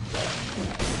 kebab.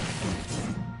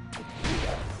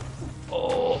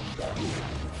 Oh.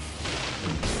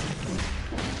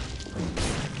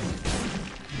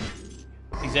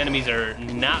 These enemies are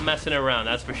not messing around,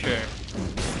 that's for sure.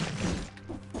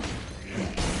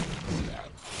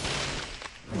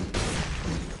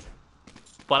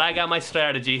 But I got my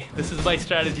strategy. This is my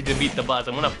strategy to beat the boss.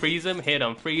 I'm gonna freeze him, hit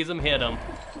him, freeze him, hit him.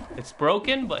 It's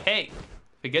broken, but hey,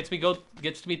 if it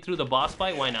gets me through the boss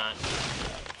fight, why not?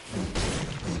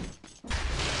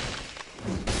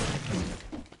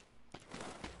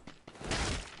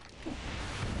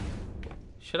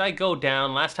 Should I go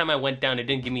down? Last time I went down, it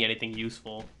didn't give me anything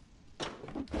useful.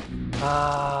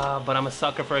 But I'm a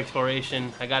sucker for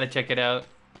exploration. I gotta check it out.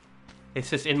 It's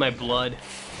just in my blood.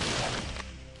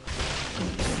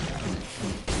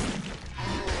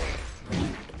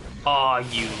 Aw,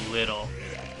 you little.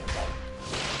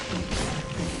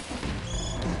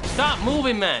 Stop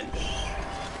moving, man!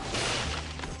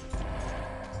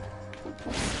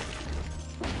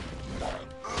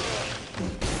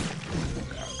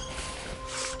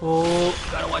 Oh,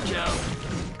 gotta watch out.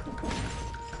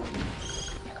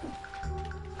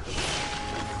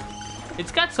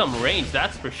 It's got some range,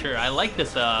 that's for sure. I like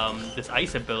this this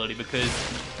ice ability because...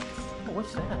 Oh,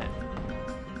 what's that?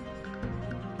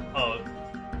 Oh,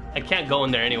 I can't go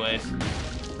in there anyways.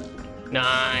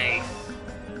 Nice.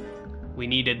 We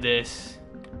needed this.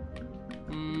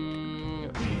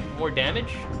 More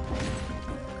damage?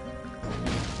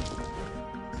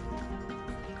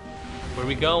 Where are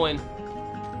we going?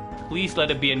 Please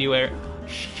let it be a new area.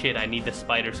 Shit, I need the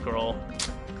spider scroll.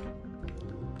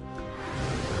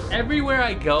 Everywhere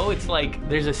I go, it's like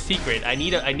there's a secret. I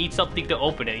need something to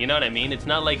open it, you know what I mean? It's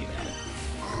not like...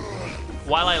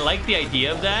 While I like the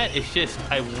idea of that, it's just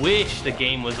I wish the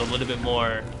game was a little bit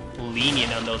more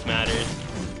lenient on those matters.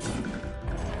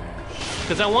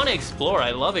 Because I want to explore.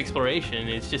 I love exploration.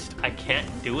 It's just I can't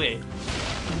do it.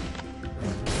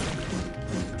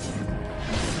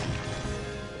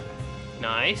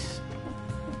 Nice.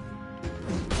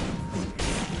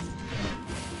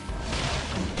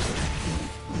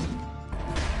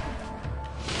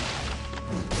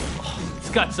 Oh, it's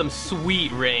got some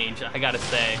sweet range, I gotta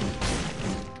say.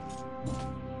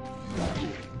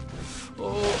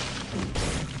 Oh.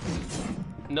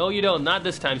 No, you don't. Not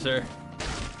this time, sir.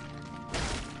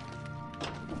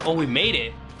 Oh, we made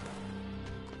it.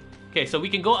 Okay, so we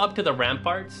can go up to the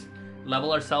ramparts,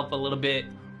 level ourselves a little bit,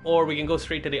 or we can go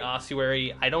straight to the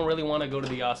ossuary. I don't really want to go to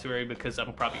the ossuary because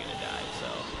I'm probably gonna die, so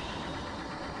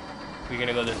we're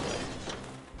gonna go this way.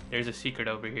 There's a secret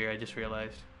over here, I just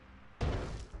realized.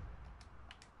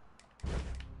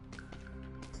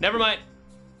 Never mind.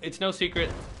 It's no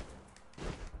secret.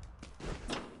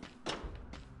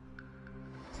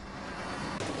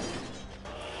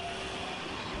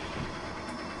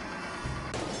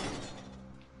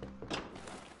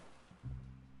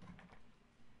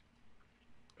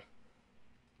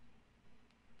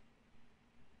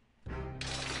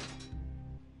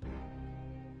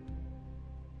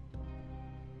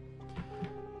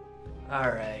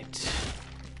 Alright.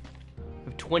 I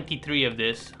have 23 of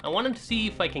this. I wanted to see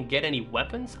if I can get any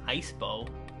weapons. Ice bow.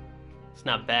 It's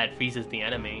not bad. Freezes the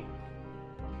enemy.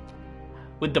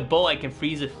 With the bow, I can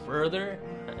freeze it further.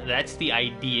 That's the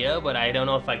idea, but I don't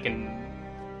know if I can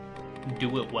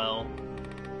do it well.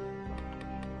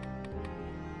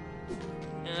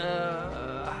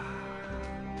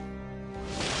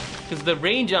 Because the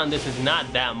range on this is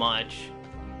not that much.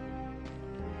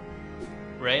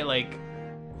 Right? Like...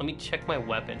 Let me check my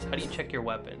weapons. How do you check your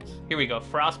weapons? Here we go.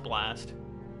 Frost Blast.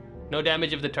 No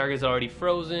damage if the target is already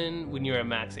frozen. When you're at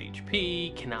max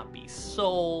HP. Cannot be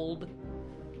sold.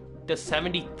 Does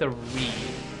 73.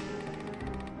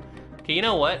 Okay, you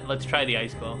know what? Let's try the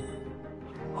Ice Bow.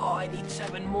 Oh, I need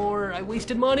 7 more. I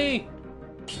wasted money.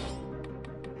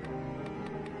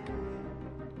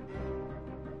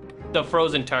 The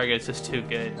frozen target is just too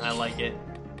good. I like it.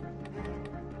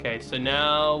 Okay, so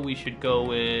now we should go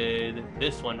with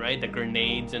this one, right? The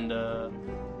grenades and the...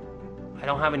 I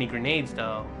don't have any grenades,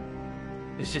 though.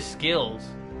 It's just skills.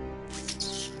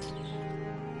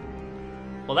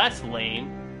 Well, that's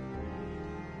lame.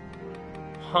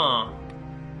 Huh.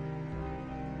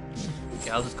 Okay,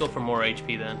 I'll just go for more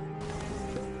HP then.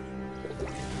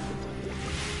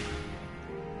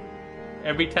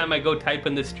 Every time I go type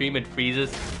in the stream, it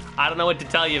freezes. I don't know what to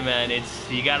tell you, man.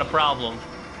 You got a problem.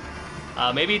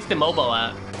 Maybe it's the mobile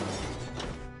app.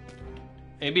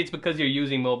 Maybe it's because you're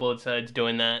using mobile, it's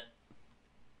doing that.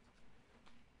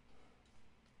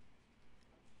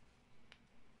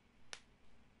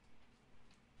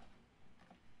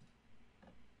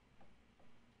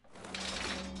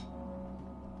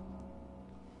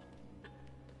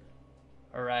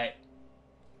 All right.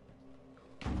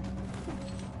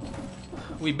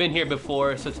 We've been here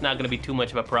before, so it's not going to be too much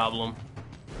of a problem.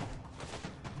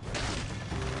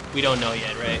 We don't know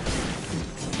yet, right?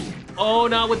 Oh,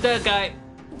 not with that guy.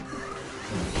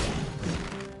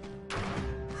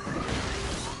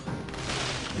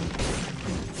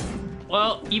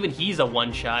 Well, even he's a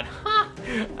one-shot. Ha!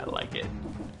 I like it.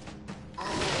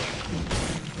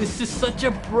 This is such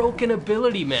a broken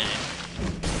ability, man.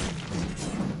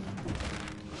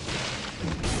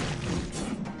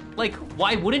 Like,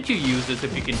 why wouldn't you use this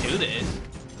if you can do this?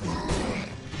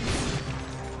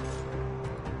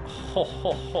 Ho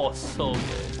ho ho, so good.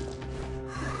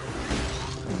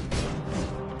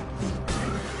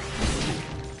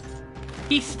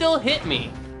 He still hit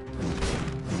me.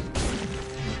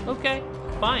 Okay,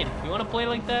 fine. You wanna play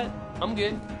like that? I'm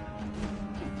good.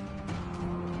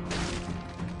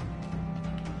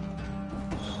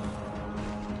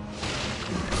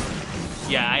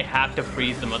 Yeah, I have to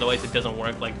freeze them, otherwise it doesn't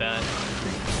work like that.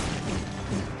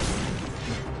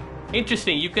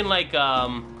 Interesting, you can like,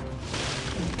 so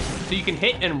you can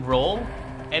hit and roll,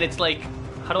 and it's like,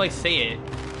 how do I say it?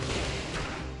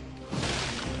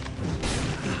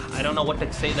 I don't know what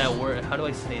to say that word. How do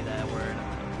I say that word?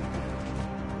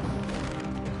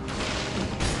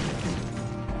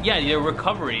 Yeah, your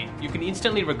recovery. You can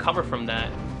instantly recover from that.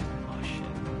 Oh shit.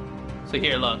 So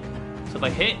here, look. So if I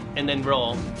hit and then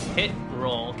roll, hit,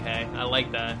 roll, okay. I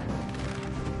like that.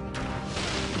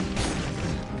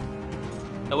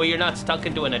 That way you're not stuck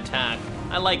into an attack.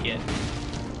 I like it.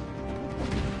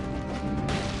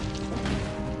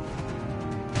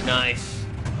 Nice.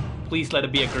 Please let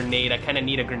it be a grenade. I kind of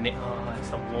need a grenade. Oh,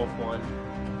 it's a wolf one.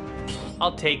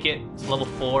 I'll take it. It's level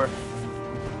 4.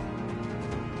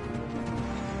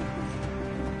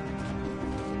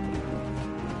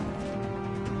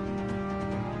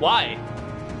 Why?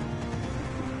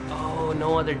 Oh,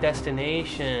 no other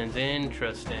destinations.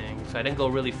 Interesting. So I didn't go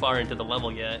really far into the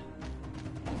level yet.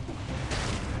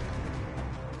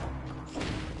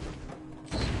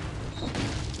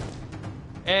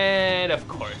 And of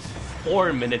course,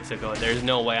 4 minutes ago, there's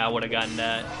no way I would have gotten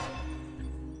that.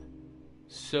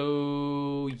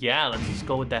 So yeah, let's just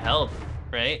go with the health,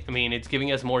 right? I mean, it's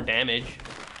giving us more damage.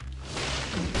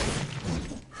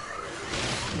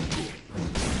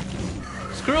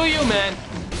 Screw you, man.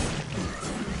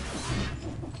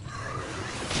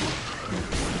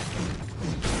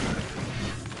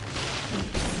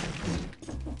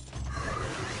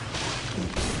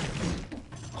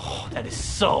 Oh, that is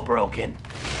so broken.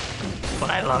 but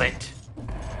I love it.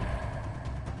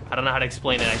 I don't know how to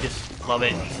explain it, I just love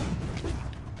it.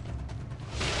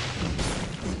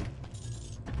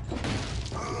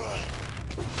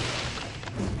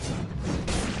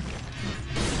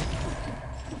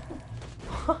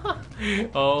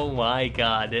 Oh my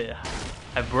god,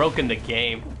 I've broken the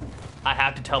game. I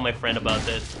have to tell my friend about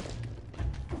this.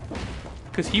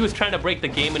 Because he was trying to break the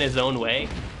game in his own way.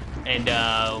 And,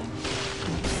 I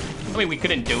mean, we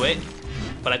couldn't do it.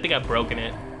 But I think I've broken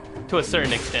it. To a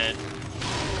certain extent.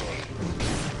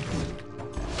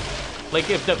 Like,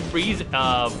 if the freeze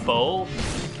bow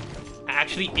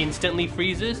actually instantly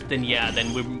freezes, then yeah,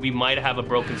 then we might have a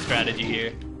broken strategy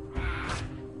here.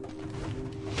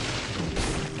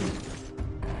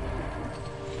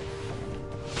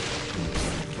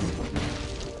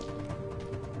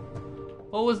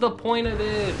 What was the point of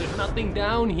this? There's nothing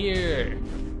down here.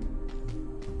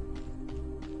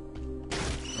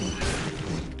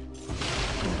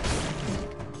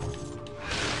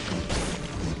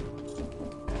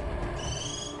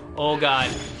 Oh god.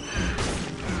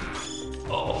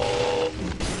 Oh.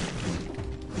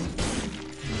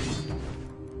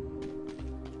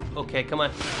 Okay, come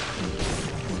on.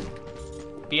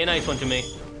 Be a nice one to me.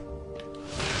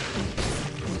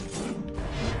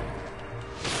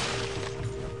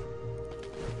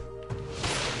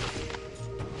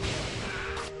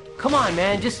 Come on,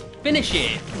 man, just finish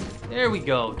it. There we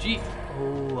go. Gee.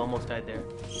 Oh, almost died there.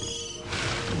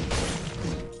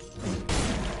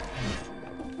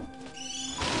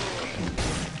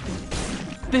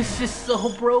 This is so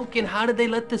broken. How did they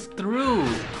let this through?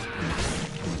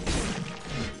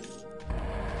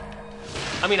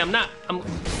 I mean,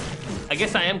 I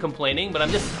guess I am complaining, but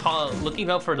I'm just looking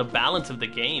out for the balance of the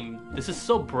game. This is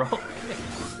so broken.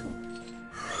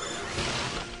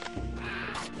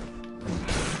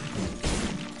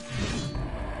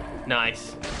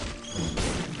 Nice.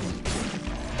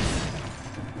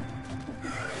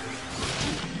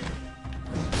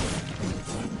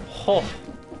 Oh.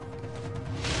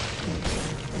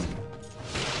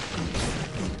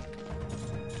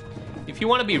 If you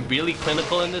want to be really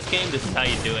clinical in this game, this is how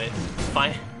you do it.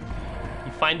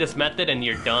 You find this method and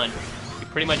you're done. You're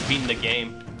pretty much beating the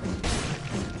game.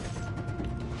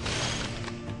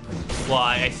 Well,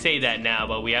 I say that now,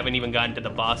 but we haven't even gotten to the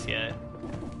boss yet.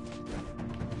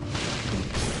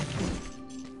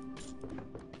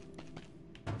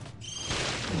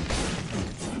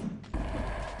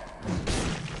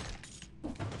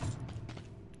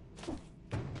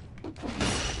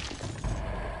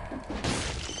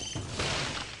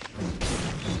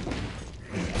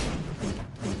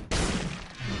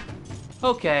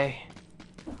 Okay,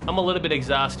 I'm a little bit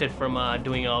exhausted from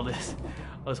doing all this.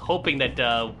 I was hoping that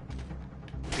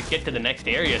we'd get to the next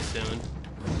area soon.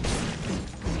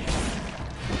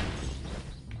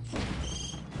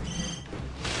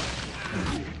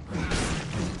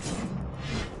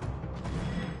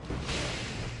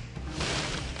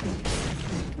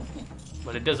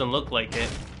 But it doesn't look like it.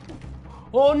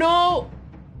 Oh no!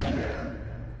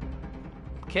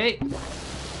 Okay,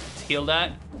 let's heal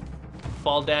that.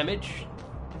 Fall damage.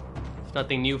 It's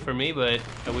nothing new for me, but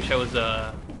I wish I was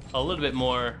a little bit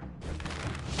more,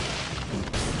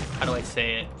 how do I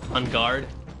say it, on guard.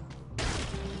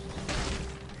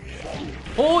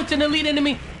 Oh, it's an elite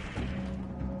enemy!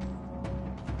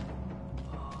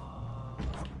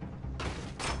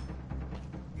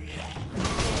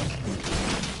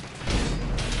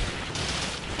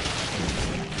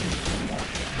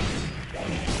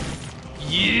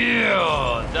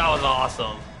 Yeah! That was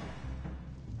awesome.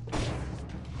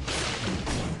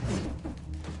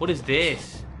 What is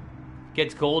this?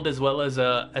 Gets gold as well as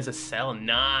a cell.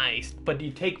 Nice. But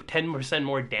you take 10%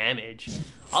 more damage.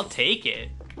 I'll take it.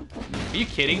 Are you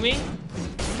kidding me?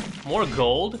 More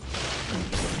gold?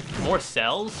 More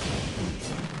cells?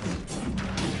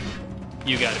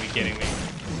 You gotta be kidding me.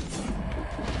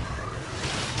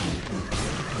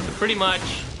 So pretty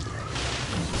much.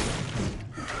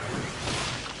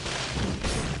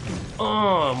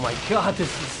 Oh my god, this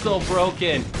is so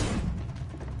broken.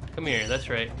 Come here, that's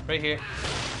right. Right here.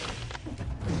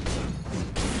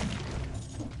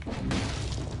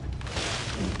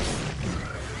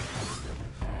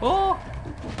 Oh!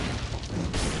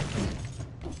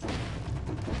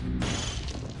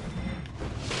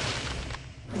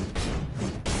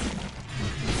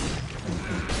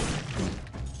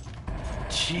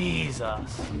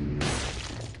 Jesus.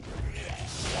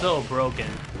 So broken.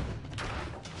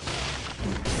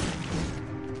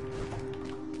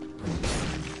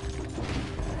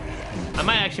 I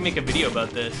might actually make a video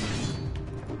about this.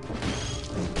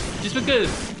 Just because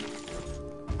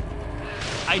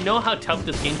I know how tough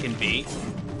this game can be.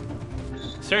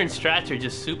 certain strats are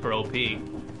just super OP.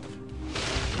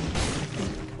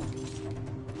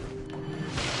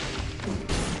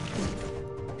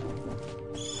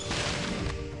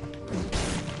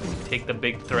 Take the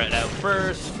big threat out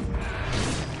first.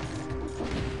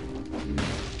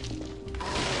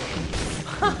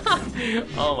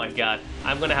 Oh my god.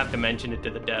 I'm gonna have to mention it to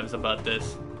the devs about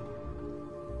this.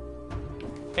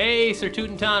 Hey, Sir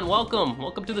Tutentan, welcome.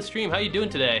 Welcome to the stream. How you doing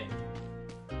today?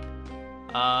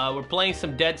 We're playing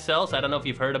some Dead Cells. I don't know if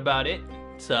you've heard about it.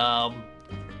 It's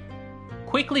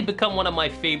quickly become one of my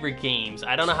favorite games.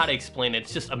 I don't know how to explain it.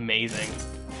 It's just amazing.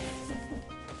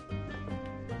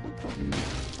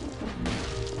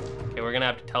 Okay, we're gonna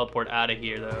have to teleport out of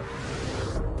here though.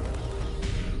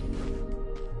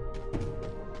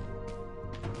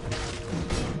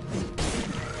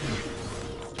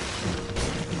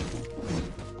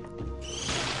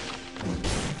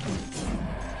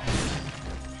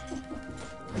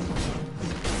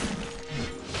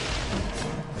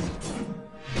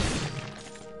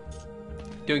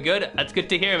 Doing good? That's good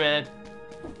to hear, man.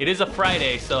 It is a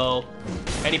Friday, so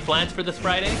any plans for this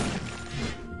Friday?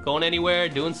 Going anywhere,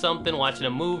 doing something, watching a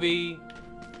movie?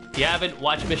 If you haven't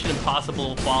watched Mission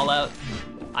Impossible Fallout,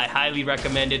 I highly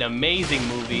recommend it. Amazing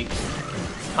movie.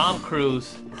 Tom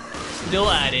Cruise, still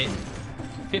at it.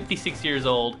 56 years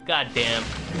old. God damn.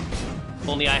 If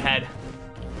only I had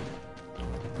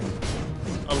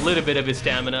a little bit of his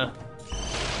stamina.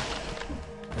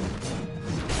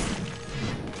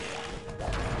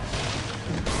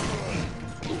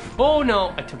 Oh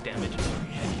no, I took damage.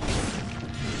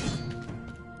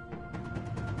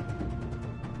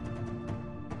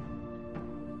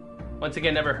 Once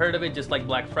again, never heard of it, just like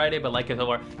Black Friday, but like it so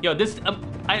far. Yo, this,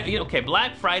 okay,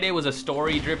 Black Friday was a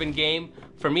story-driven game.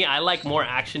 For me, I like more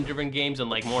action-driven games and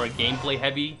like more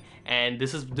gameplay-heavy. And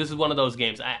this is one of those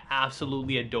games. I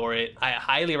absolutely adore it. I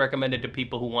highly recommend it to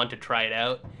people who want to try it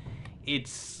out.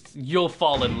 You'll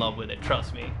fall in love with it,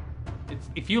 trust me.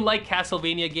 If you like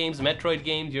Castlevania games, Metroid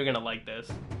games, you're gonna like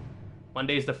this.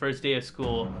 Monday's the first day of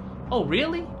school. Oh,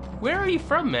 really? Where are you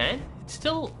from, man? It's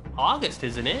still August,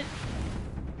 isn't it?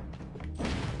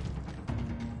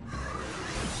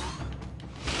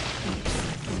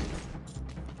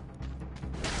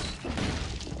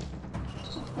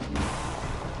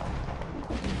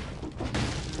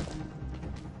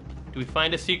 Do we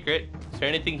find a secret? Is there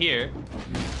anything here?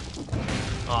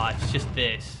 Oh, it's just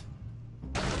this.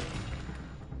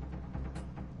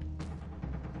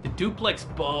 Duplex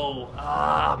bow.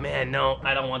 Ah, man, no,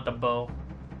 I don't want the bow.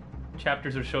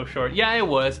 Chapters are so short. Yeah, it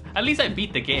was. At least I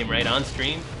beat the game, right, on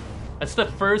stream. That's the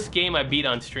first game I beat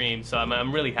on stream, so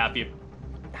I'm really happy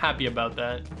about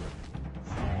that.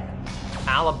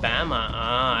 Alabama.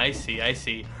 Ah, I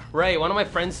see. Right, one of my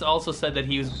friends also said that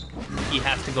he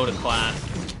has to go to class.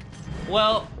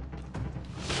 Well,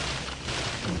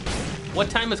 what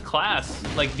time is class?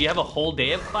 Like, do you have a whole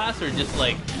day of class or just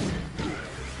like...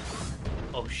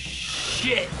 Oh,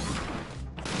 shit!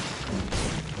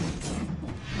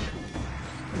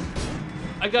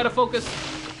 I gotta focus.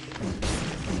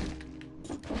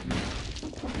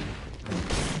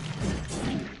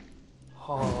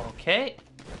 Okay.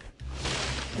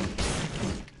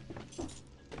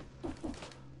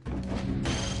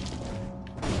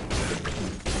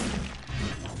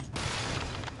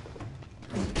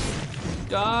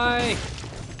 Die!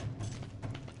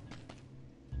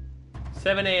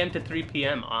 7 a.m. to 3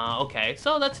 p.m. Okay,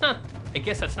 so that's not... I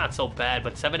guess that's not so bad,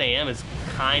 but 7 a.m. is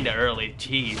kinda early.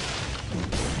 Jeez.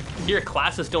 Here,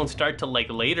 classes don't start till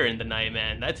like later in the night,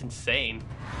 man. That's insane.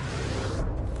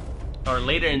 Or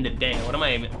later in the day. What am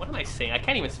I saying? I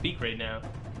can't even speak right now.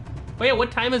 Oh yeah,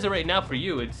 what time is it right now for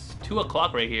you? It's 2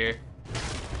 o'clock right here.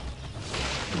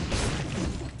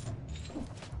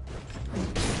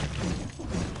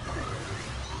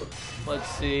 Let's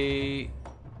see...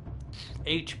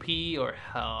 HP or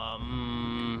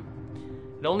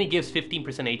it only gives 15%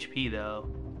 HP though.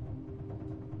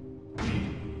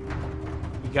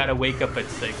 You gotta wake up at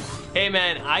 6. Hey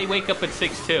man, I wake up at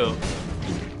 6 too.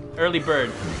 Early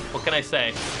bird. What can I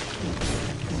say?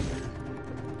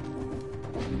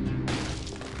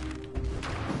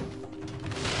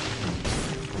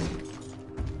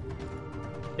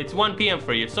 It's 1 p.m.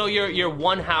 for you, so you're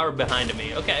 1 hour behind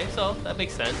me. Okay, so that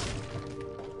makes sense.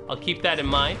 I'll keep that in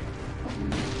mind.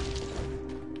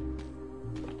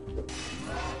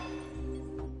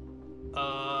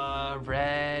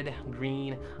 Red,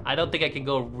 green. I don't think I can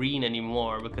go green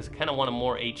anymore because I kind of want a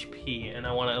more HP and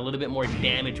I want a little bit more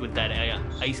damage with that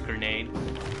ice grenade.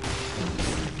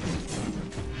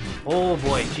 Oh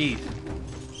boy, jeez.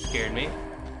 Scared me.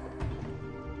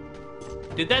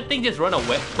 Did that thing just run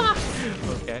away?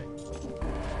 Okay.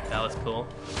 That was cool.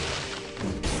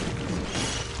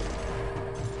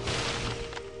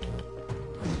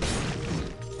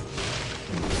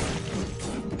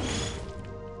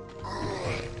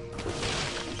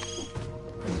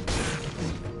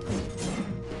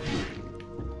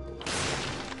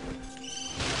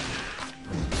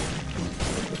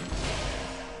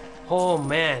 Oh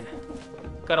man,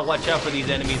 gotta watch out for these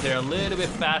enemies. They're a little bit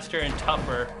faster and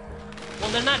tougher. Well,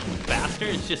 they're not faster,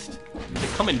 it's just they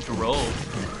come in droves.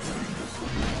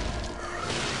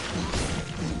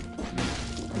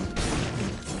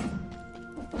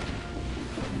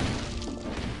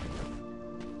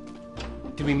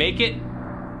 Did we make it?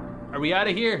 Are we out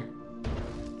of here?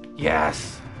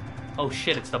 Yes! Oh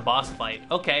shit, it's the boss fight.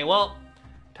 Okay, well,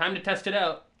 time to test it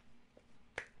out.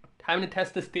 Time to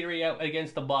test this theory out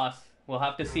against the boss. We'll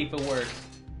have to see if it works.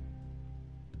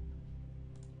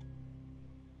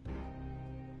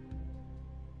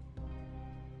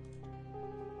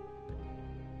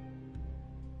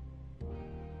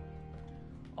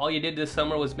 All you did this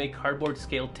summer was make cardboard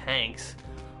scale tanks.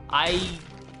 I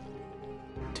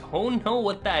don't know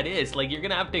what that is. Like, you're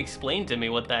gonna have to explain to me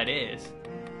what that is.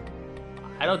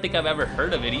 I don't think I've ever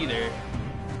heard of it either.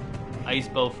 Ice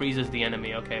bow freezes the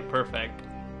enemy. Okay, perfect.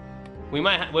 We're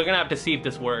gonna have to see if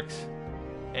this works.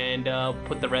 And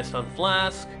put the rest on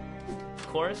flask, of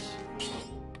course.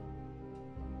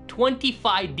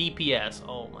 25 DPS.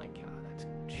 Oh my god, that's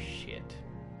shit.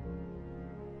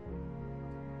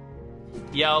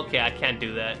 Yeah, okay, I can't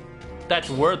do that. That's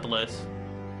worthless.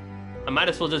 I might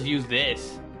as well just use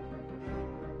this.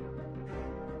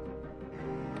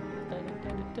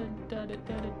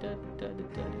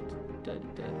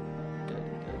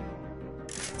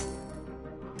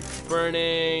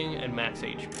 Burning and max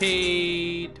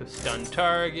HP to stun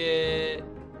target.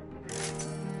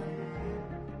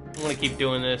 I'm gonna keep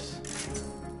doing this.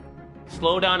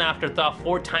 Slow down afterthought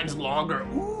 4 times longer.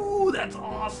 Ooh, that's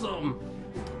awesome.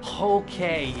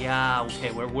 Okay, yeah,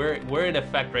 okay, we're in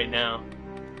effect right now.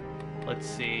 Let's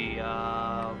see.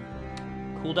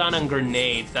 Cooldown on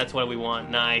grenades. That's what we want.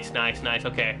 Nice, nice, nice.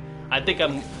 Okay, I think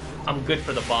I'm good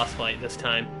for the boss fight this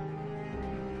time.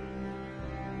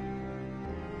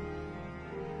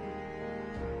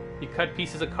 You cut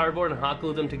pieces of cardboard and hot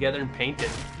glue them together and paint it.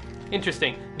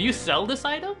 Interesting. Do you sell this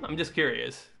item? I'm just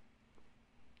curious.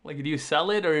 Like, do you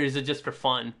sell it or is it just for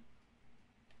fun?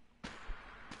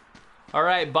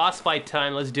 Alright, boss fight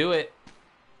time. Let's do it.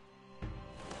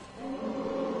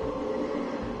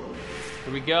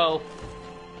 Here we go.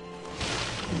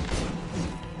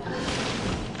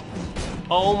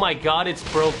 Oh my god, it's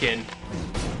broken.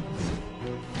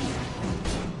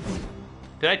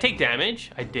 Did I take damage?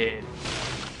 I did.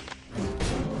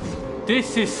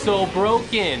 This is so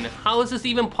broken. How is this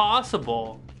even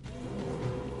possible?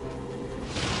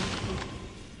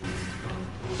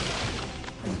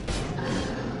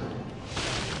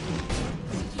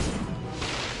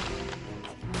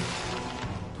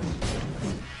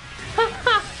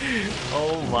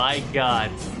 Oh my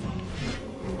god.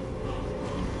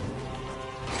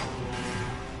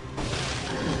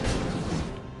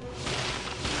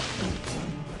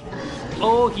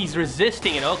 Oh, he's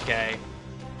resisting it. Okay.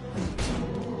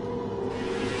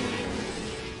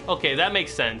 Okay, that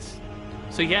makes sense.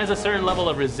 So he has a certain level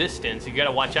of resistance. You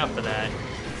gotta watch out for that.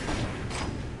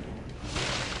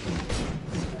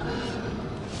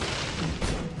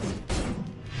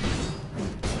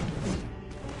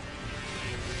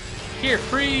 Here,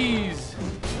 freeze!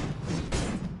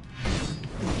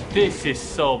 This is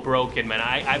so broken, man.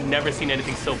 I've never seen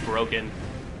anything so broken.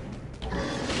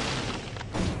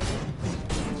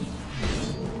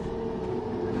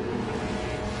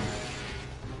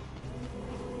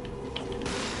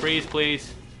 Freeze,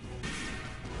 please.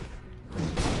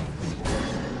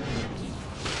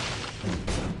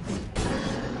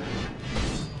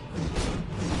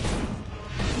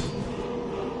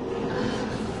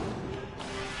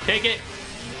 Take it.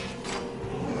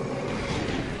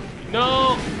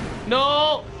 No!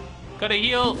 No! Gotta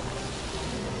heal.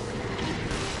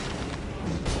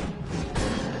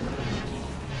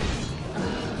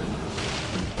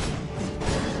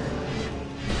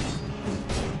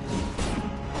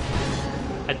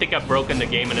 I think I've broken the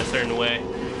game in a certain way.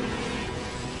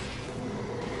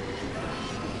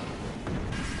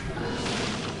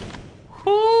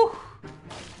 Whew!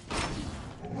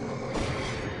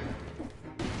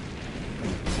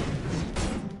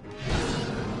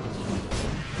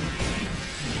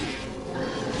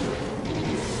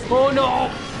 Oh no!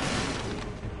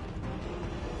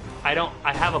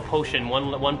 I have a potion,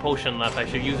 one potion left. I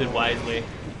should use it wisely.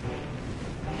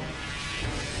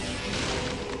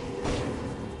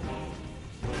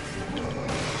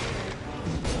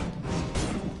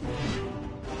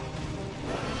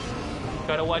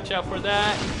 Gotta watch out for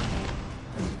that.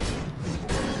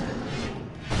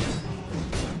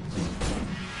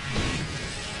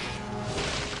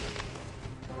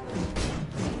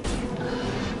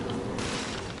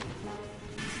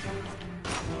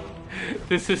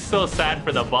 This is so sad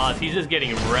for the boss. He's just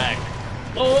getting wrecked.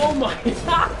 Oh my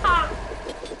god!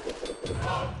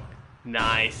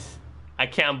 Nice. I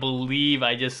can't believe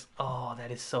I just... Oh, that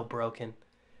is so broken.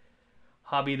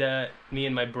 Hobby that me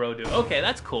and my bro do. Okay,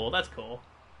 that's cool. That's cool.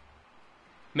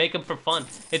 Make them for fun.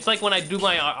 It's like when I do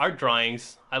my art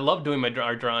drawings. I love doing my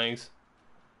art drawings.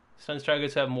 Stun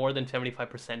strikers have more than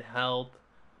 75% health.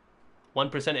 1%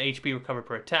 HP recovered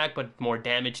per attack, but more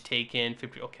damage taken.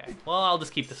 50. Okay. Well, I'll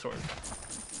just keep the sword.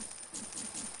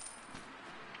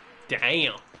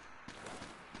 Damn.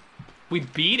 We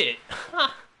beat it.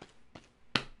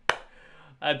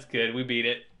 That's good. We beat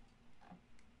it.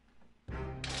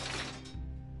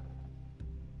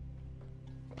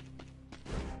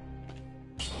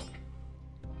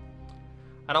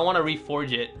 I don't want to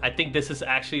reforge it. I think this is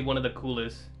actually one of the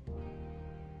coolest.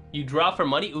 You draw for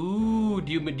money? Ooh, do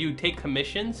you take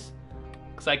commissions?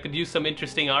 Cause I could use some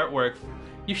interesting artwork.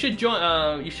 You should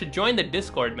join. You should join the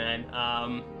Discord, man.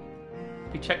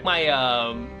 If you check my,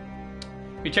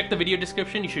 if you check the video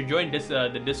description, you should join this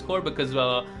the Discord because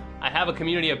I have a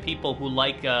community of people who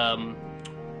like who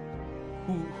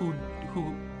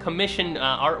commission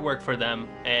artwork for them,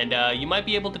 and you might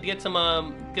be able to get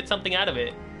some get something out of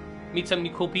it. Meet some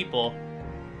cool people.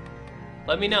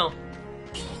 Let me know.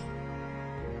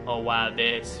 Oh wow,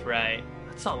 this, right.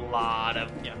 That's a lot of...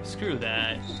 Yeah, screw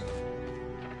that.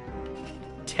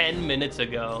 10 minutes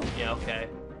ago. Yeah, okay.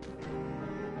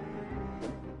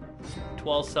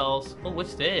 12 cells. Oh,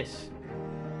 what's this?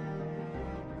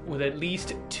 With at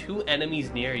least 2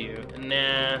 enemies near you.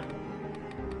 Nah.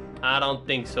 I don't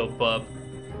think so, bub.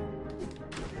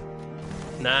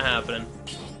 Not happening.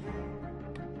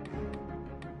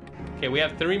 Okay, we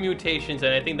have 3 mutations,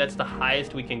 and I think that's the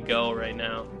highest we can go right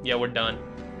now. Yeah, we're done.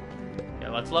 Yeah,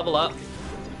 let's level up.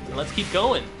 And let's keep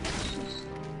going.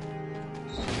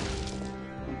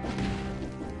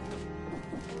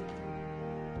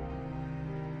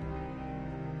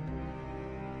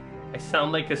 I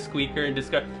sound like a squeaker in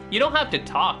Discord. You don't have to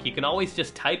talk. You can always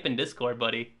just type in Discord,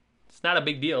 buddy. It's not a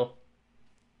big deal.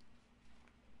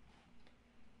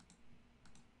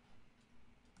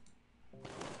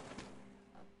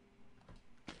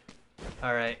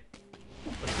 Alright.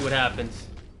 Let's see what happens.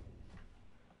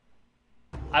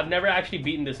 I've never actually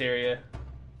beaten this area.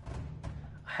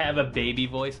 I have a baby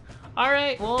voice.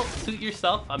 Alright, well, suit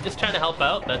yourself. I'm just trying to help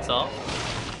out, that's all.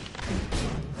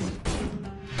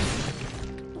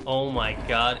 Oh my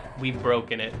god, we've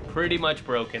broken it. Pretty much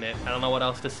broken it. I don't know what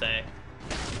else to say.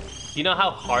 You know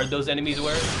how hard those enemies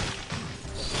were?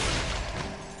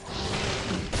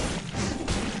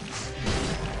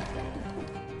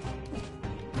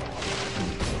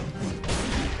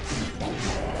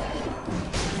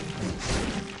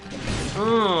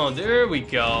 Oh, there we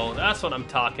go. That's what I'm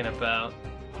talking about.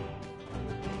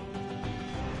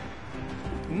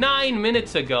 9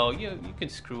 minutes ago. You can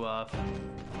screw off.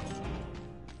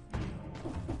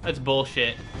 That's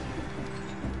bullshit.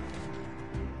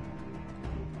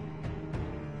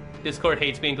 Discord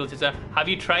hates being glitches. Have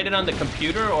you tried it on the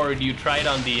computer or do you try it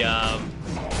on the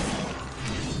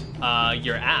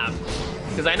your app?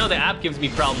 Because I know the app gives me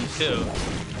problems too.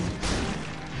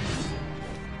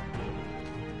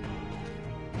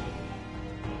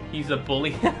 He's a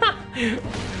bully.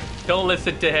 Don't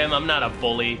listen to him. I'm not a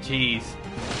bully. Jeez.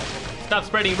 Stop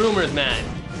spreading rumors, man.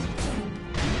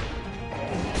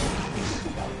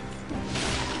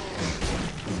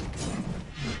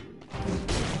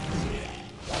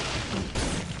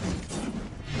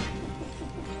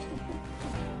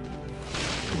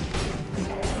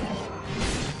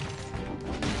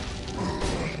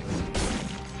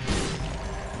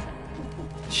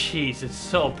 Jeez, it's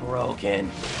so broken.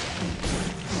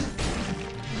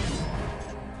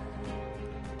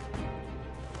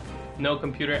 No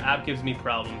computer app gives me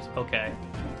problems. Okay.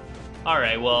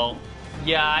 Alright, well,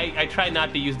 yeah, I try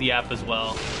not to use the app as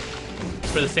well.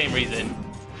 For the same reason.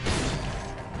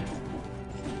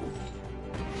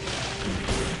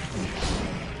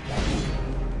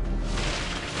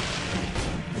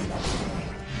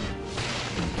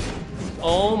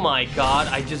 Oh my god,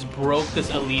 I just broke this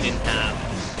elite in half.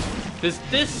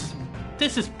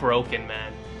 This is broken,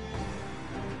 man.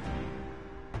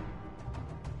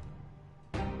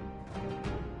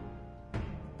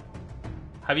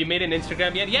 Have you made an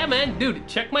Instagram yet? Yeah, man, dude,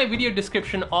 check my video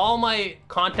description. All my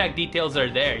contact details are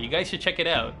there. You guys should check it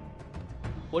out.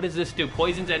 What does this do?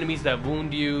 Poisons enemies that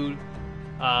wound you.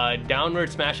 Downward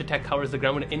smash attack covers the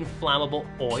ground with inflammable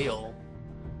oil.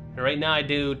 And right now I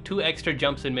do 2 extra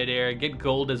jumps in midair, get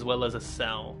gold as well as a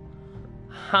cell.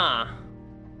 Huh.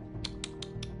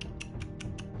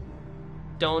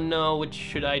 Don't know which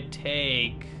should I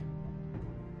take.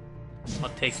 I'll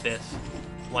take this.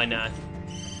 Why not?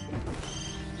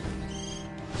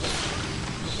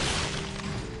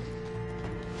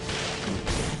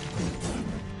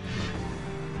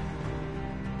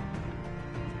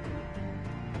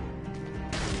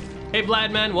 Hey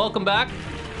Vlad, man, welcome back.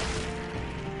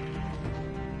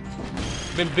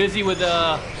 Been busy with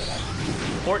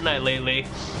Fortnite lately.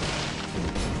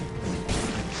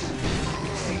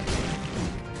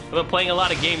 I've been playing a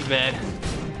lot of games, man.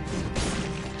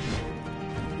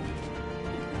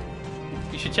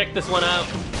 You should check this one out.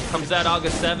 Comes out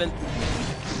August 7th.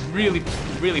 Really,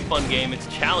 really fun game. It's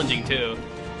challenging too.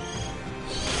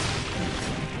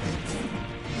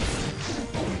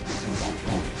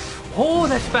 Oh,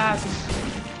 that's fast!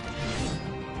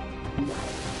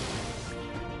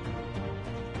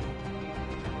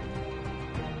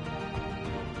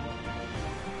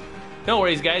 No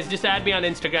worries, guys. Just add me on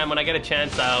Instagram. When I get a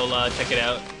chance, I'll check it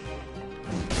out.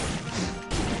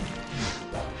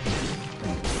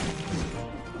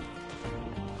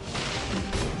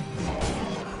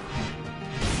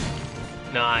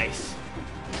 Nice.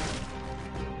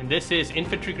 And this is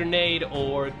infantry grenade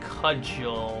or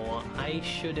cudgel. I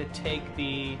should take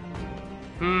the...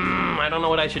 I don't know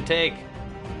what I should take.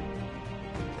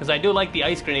 Because I do like the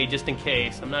ice grenade just in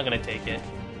case. I'm not going to take it.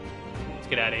 Let's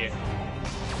get out of here.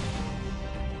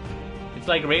 It's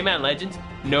like Rayman Legends?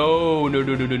 No.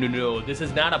 This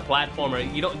is not a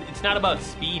platformer. You don't... It's not about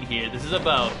speed here. This is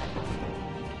about...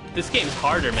 This game's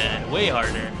harder, man. Way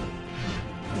harder.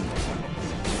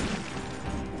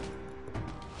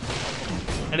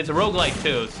 And it's a roguelike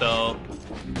too, so...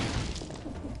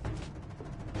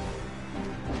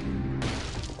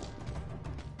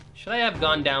 Should I have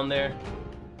gone down there?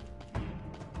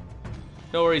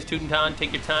 No worries, Tutentan,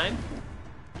 take your time.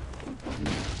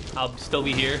 I'll still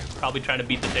be here, probably trying to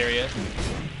beat this area.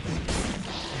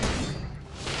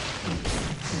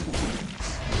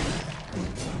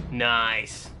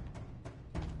 Nice.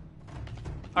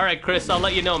 Alright, Chris, I'll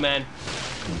let you know, man.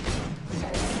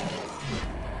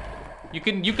 You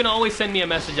can always send me a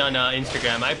message on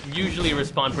Instagram. I usually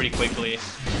respond pretty quickly.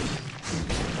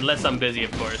 Unless I'm busy,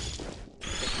 of course.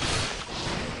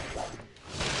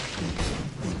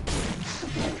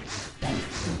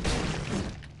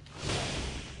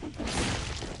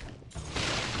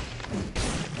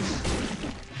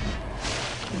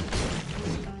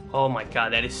 Oh my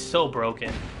god, that is so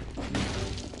broken.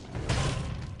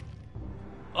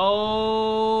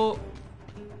 Oh,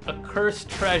 a cursed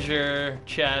treasure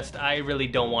chest. I really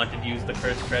don't want to use the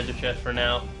cursed treasure chest for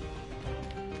now.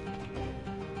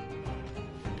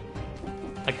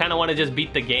 I kind of want to just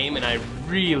beat the game, and I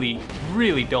really,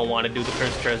 really don't want to do the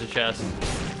cursed treasure chest.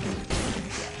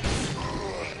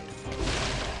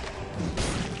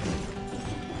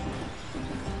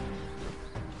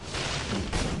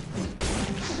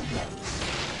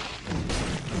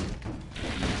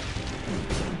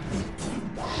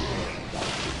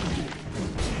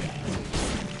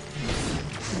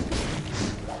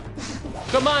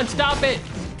 Come on, stop it!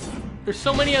 There's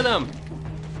so many of them!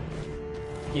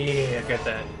 Yeah, I got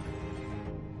that.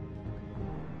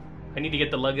 I need to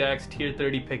get the Lugax tier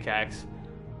 30 pickaxe.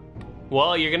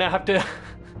 Well, you're gonna have to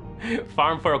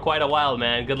farm for quite a while,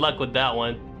 man. Good luck with that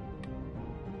one.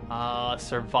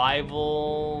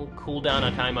 Survival, cooldown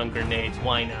on time on grenades.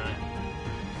 Why not?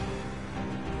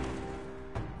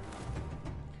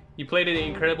 You played it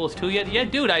in Incredibles 2 yet? Yeah,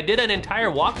 dude, I did an entire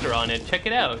walkthrough on it. Check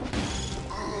it out.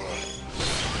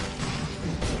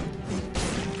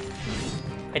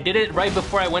 I did it right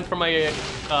before I went for my,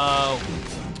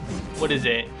 what is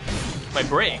it? My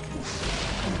break.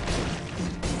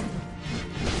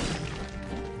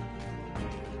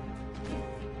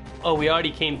 Oh, we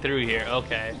already came through here.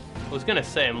 Okay. I was gonna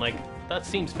say, I'm like, that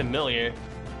seems familiar.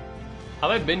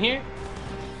 Have I been here?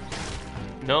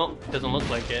 No, doesn't look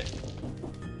like it.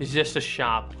 It's just a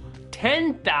shop.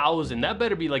 10,000. That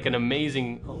better be like an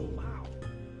amazing... Oh, wow.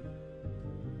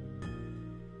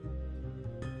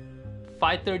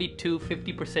 532,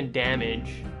 50%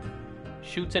 damage.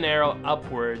 Shoots an arrow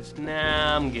upwards.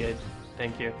 Nah, I'm good.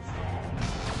 Thank you.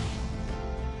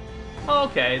 Oh,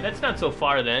 okay, that's not so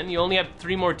far then. You only have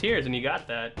 3 more tiers and you got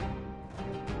that.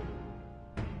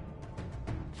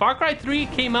 Far Cry 3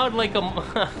 came out like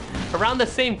around the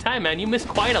same time, man. You missed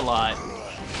quite a lot.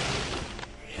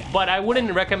 But I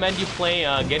wouldn't recommend you play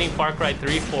getting Far Cry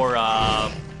 3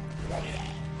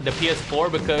 the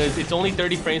PS4 because it's only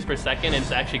 30 frames per second and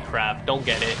it's actually crap. Don't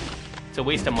get it. It's a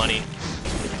waste of money.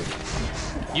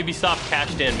 Ubisoft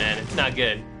cashed in, man. It's not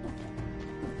good.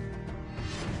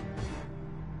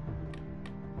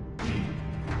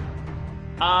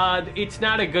 It's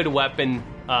not a good weapon,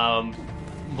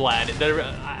 Vlad.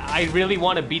 I really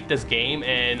want to beat this game,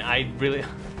 and I really...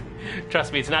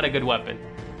 Trust me, it's not a good weapon.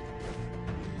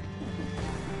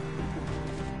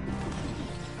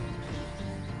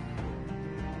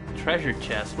 Treasure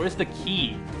chest. Where's the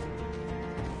key?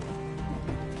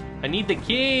 I need the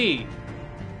key!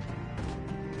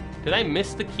 Did I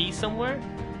miss the key somewhere?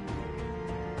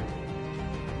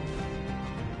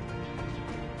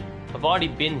 I've already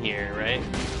been here, right?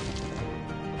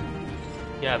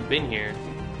 Yeah, I've been here.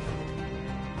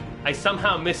 I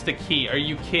somehow missed the key. Are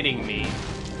you kidding me?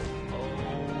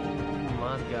 Oh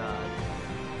my god.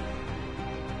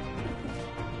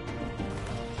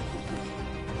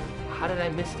 How did I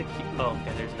miss the key? Oh,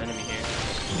 okay, there's an enemy here.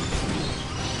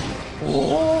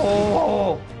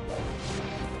 Whoa!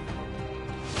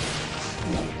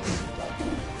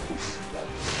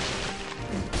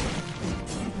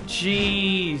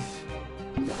 Jeez.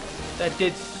 That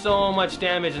did so much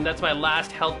damage, and that's my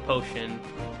last health potion.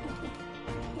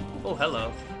 Oh,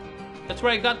 hello. That's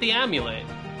where I got the amulet.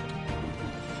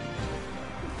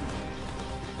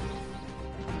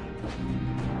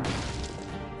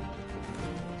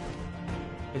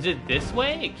 Is it this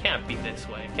way? It can't be this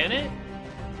way, can it?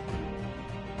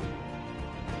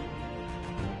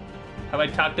 Have I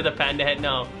talked to the panda head?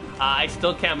 No. I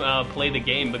still can't play the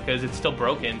game because it's still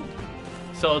broken.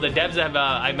 So the devs have,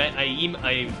 I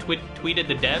tweeted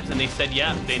the devs and they said,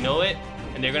 yeah, they know it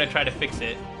and they're gonna try to fix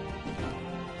it.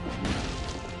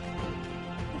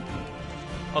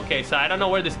 Okay, so I don't know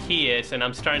where this key is and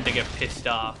I'm starting to get pissed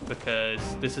off because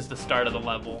this is the start of the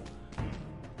level.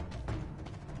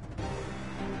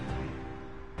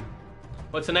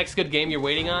 What's the next good game you're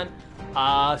waiting on?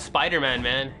 Spider-Man,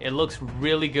 man. It looks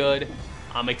really good.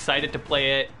 I'm excited to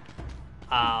play it.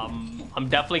 I'm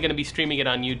definitely gonna be streaming it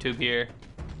on YouTube here.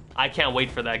 I can't wait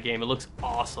for that game. It looks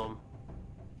awesome.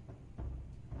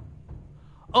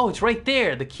 Oh, it's right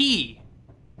there, the key.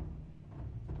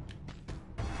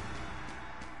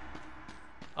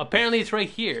 Apparently it's right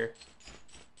here.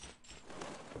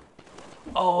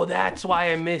 Oh, that's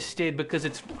why I missed it, because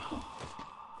it's...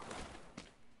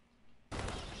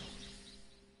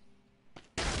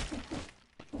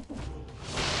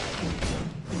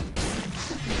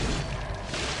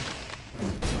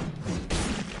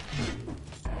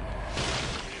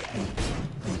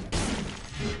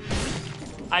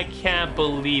 I can't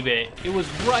believe it. It was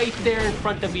right there in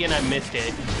front of me and I missed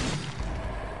it.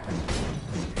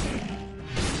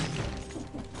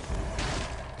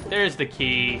 There's the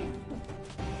key.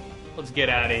 Let's get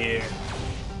out of here.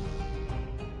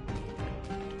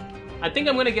 I think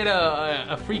I'm gonna get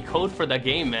a free code for that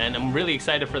game, man. I'm really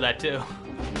excited for that too.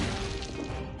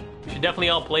 We should definitely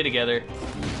all play together.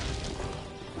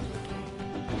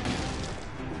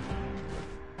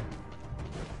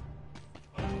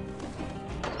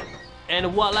 And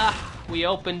voila, we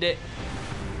opened it.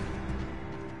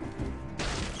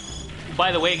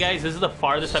 By the way, guys, this is the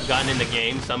farthest I've gotten in the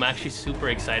game, so I'm actually super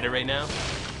excited right now.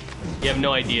 You have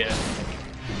no idea.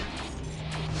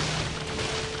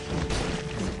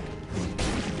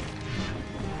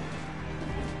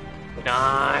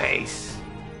 Nice.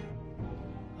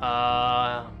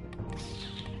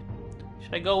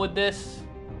 Should I go with this?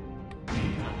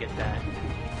 I'll get that.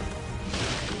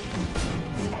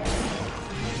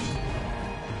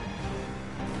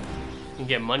 You can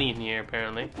get money in here,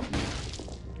 apparently.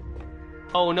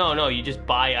 Oh, no, you just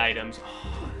buy items.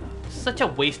 Oh, such a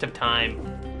waste of time.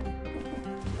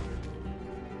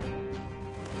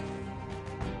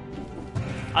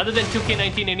 Other than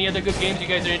 2K19, any other good games you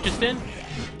guys are interested in?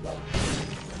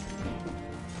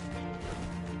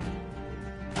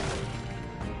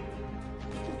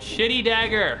 Shitty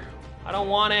dagger. I don't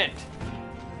want it.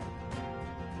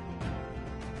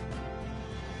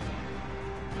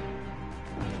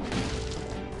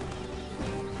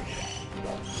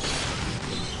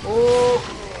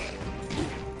 Oh.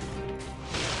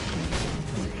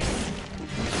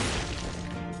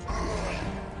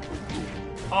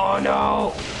 Oh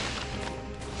no.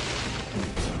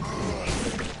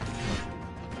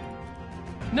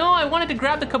 No, I wanted to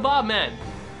grab the kebab, man.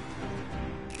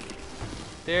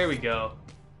 There we go.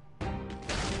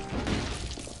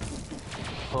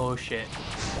 Oh shit.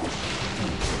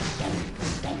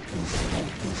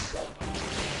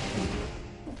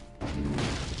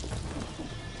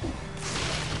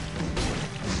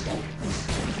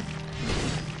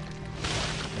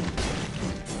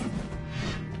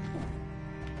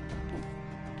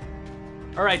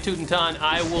 All right, Tutenton,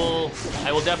 I will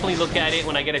definitely look at it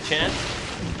when I get a chance.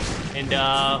 And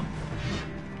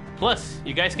plus,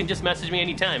 you guys can just message me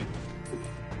anytime.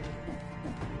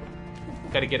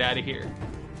 Gotta get out of here.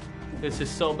 This is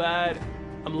so bad.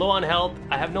 I'm low on health.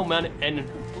 I have no mana, and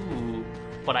ooh,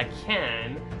 but I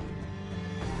can.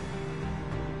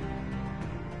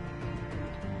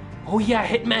 Oh yeah,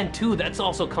 Hitman 2. That's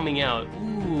also coming out.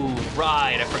 Ooh,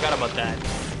 right. I forgot about that.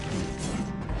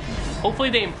 Hopefully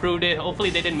they improved it. Hopefully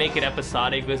they didn't make it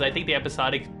episodic, because I think the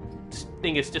episodic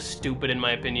thing is just stupid in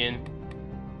my opinion.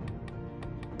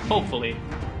 Hopefully.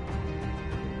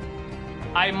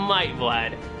 I might,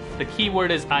 Vlad. The key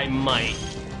word is I might.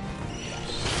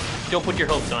 Don't put your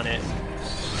hopes on it.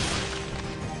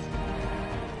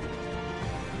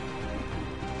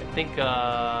 I think,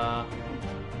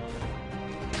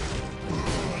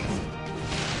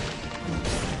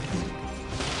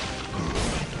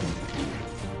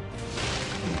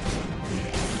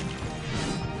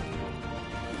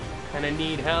 kinda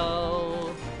need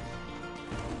help.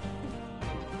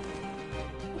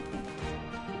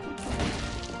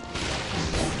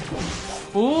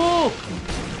 Ooh!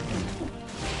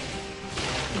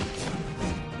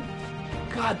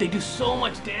 God, they do so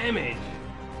much damage.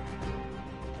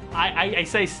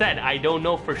 As I said, I don't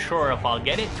know for sure if I'll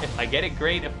get it. If I get it,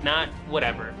 great. If not,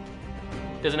 whatever.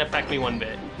 Doesn't affect me one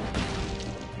bit.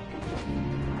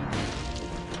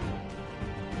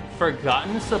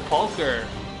 Forgotten Sepulcher.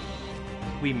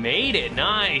 We made it.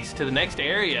 Nice. To the next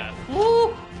area.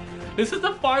 Woo! This is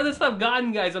the farthest I've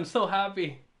gotten, guys. I'm so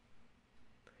happy.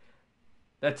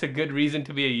 That's a good reason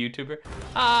to be a YouTuber.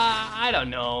 I don't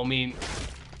know. I mean,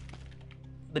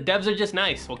 the devs are just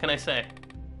nice. What can I say?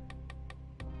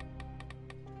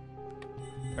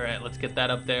 All right, let's get that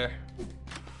up there.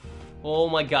 Oh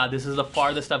my God, this is the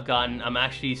farthest I've gotten. I'm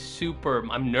actually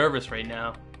I'm nervous right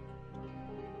now.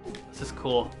 This is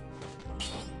cool.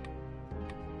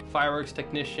 Fireworks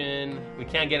technician. We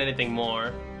can't get anything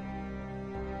more.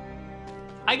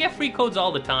 I get free codes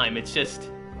all the time. It's just,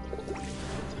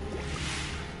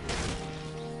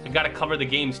 you gotta cover the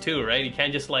games too, right? You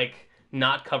can't just like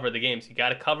not cover the games. You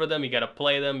gotta cover them, you gotta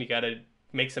play them, you gotta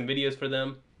make some videos for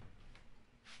them.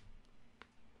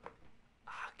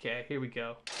 Okay, here we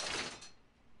go.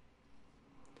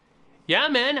 Yeah,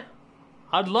 man.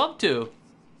 I'd love to.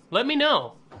 Let me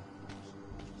know.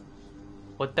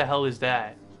 What the hell is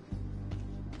that?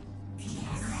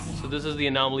 So this is the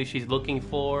anomaly she's looking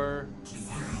for.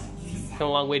 Come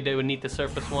a long way beneath the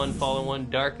surface one, fallen one.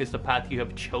 Dark is the path you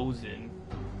have chosen.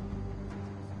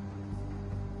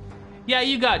 Yeah,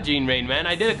 you got Gene Rain, man.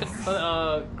 I did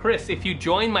Chris, if you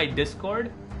join my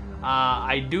Discord,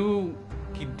 I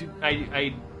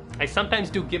sometimes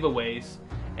do giveaways,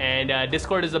 and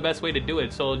Discord is the best way to do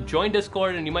it. So join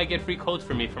Discord, and you might get free codes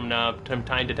from me from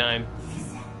time to time.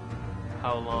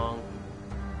 How long?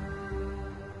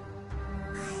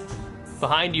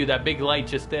 Behind you, that big light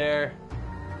just there.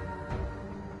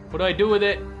 What do I do with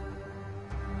it?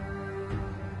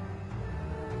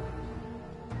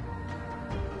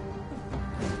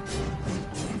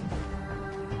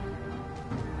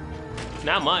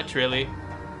 Not much, really.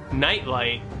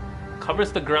 Nightlight.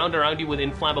 Covers the ground around you with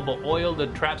inflammable oil. The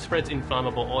trap spreads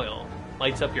inflammable oil.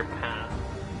 Lights up your path.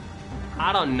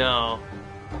 I don't know.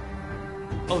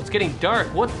 Oh, it's getting dark.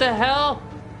 What the hell?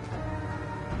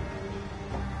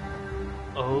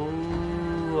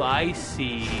 Oh, I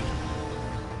see.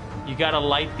 You gotta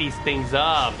light these things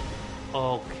up.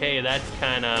 Okay, that's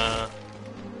kinda...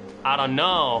 I don't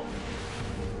know.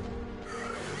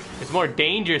 It's more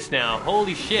dangerous now.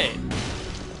 Holy shit.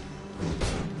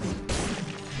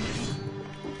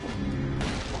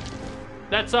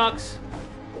 That sucks.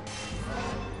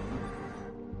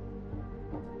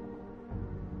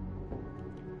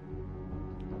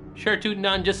 Sure,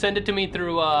 Tutenon, just send it to me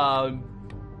through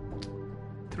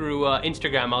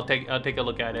Instagram. I'll take a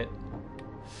look at it.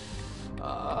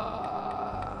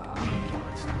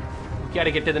 We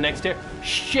gotta get to the next stair.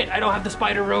 Shit, I don't have the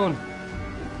spider rune.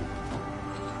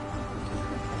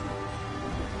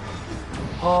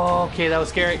 Oh, okay, that was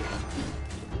scary.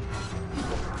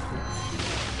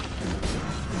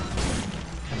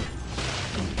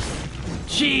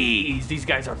 Jeez, these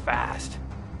guys are fast.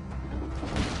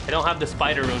 I don't have the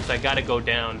spider rune, so I gotta go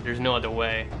down. There's no other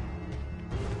way.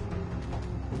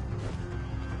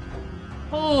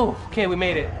 Oh, okay, we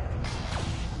made it.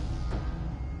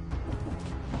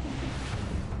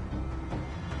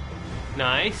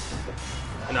 Nice.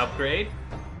 An upgrade.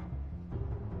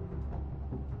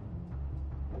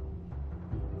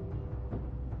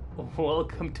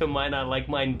 Welcome to mine. I like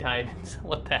mine diamonds.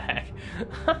 What the heck?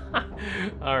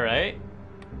 Alright.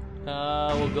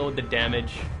 We'll go with the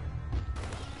damage.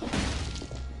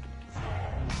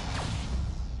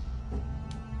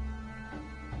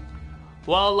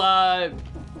 Well,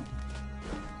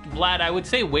 Vlad, I would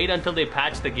say wait until they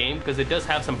patch the game because it does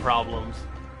have some problems.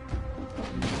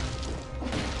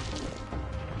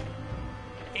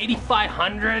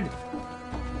 8,500?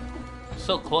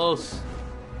 So close.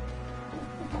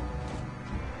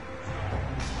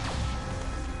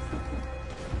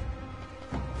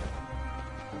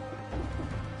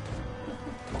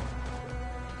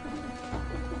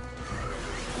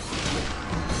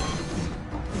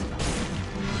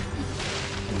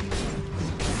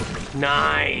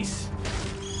 Nice.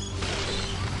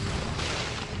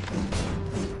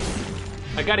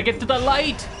 I gotta get to the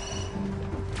light.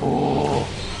 Oh.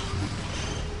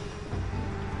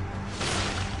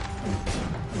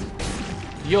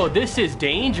 Yo, this is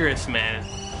dangerous, man.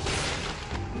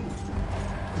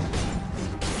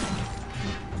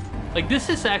 Like, this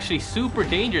is actually super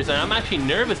dangerous, and I'm actually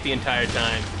nervous the entire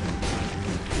time.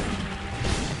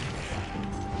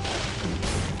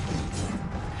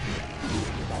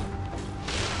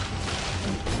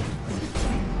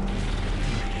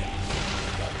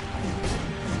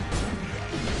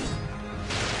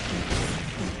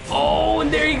 Oh, and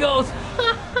there he goes.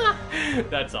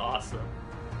 That's awesome.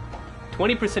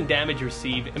 20% damage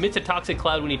received. Emits a toxic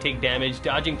cloud when you take damage.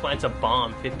 Dodging plants a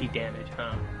bomb. 50 damage,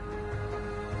 huh?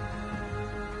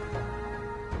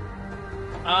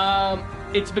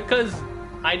 It's because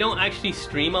I don't actually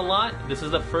stream a lot. This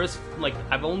is the first, like,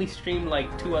 I've only streamed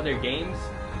like 2 other games.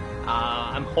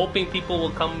 I'm hoping people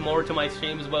will come more to my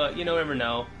streams, but you never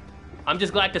know. I'm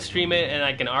just glad to stream it and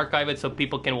I can archive it so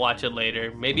people can watch it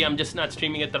later. Maybe I'm just not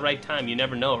streaming at the right time. You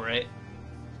never know, right?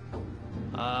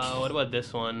 What about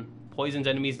this one? Poisons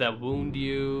enemies that wound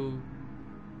you.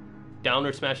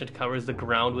 Downward smash it covers the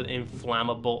ground with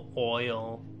inflammable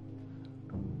oil.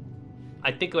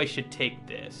 I think I should take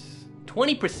this.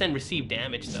 20% received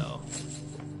damage though.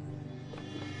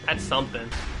 That's something.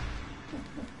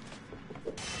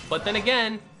 But then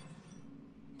again,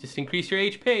 just increase your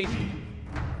HP.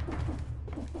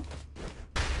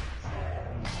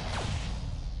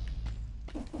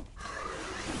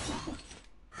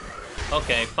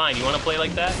 Okay, fine. You want to play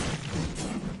like that?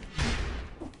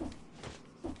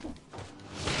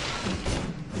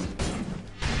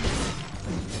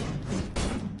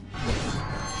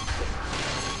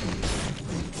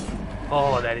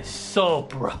 Oh, that is so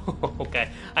broke. Okay,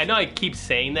 I know I keep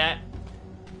saying that,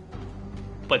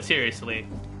 but seriously,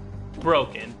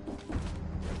 broken.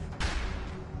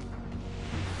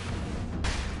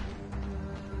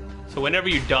 So whenever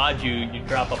you dodge, you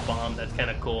drop a bomb. That's kind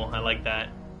of cool. I like that.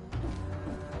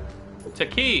 It's a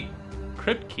key.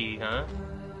 Crypt key, huh?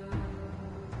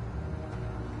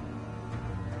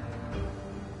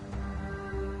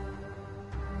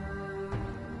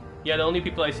 Yeah, the only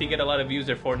people I see get a lot of views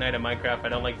are Fortnite and Minecraft. I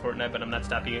don't like Fortnite, but I'm not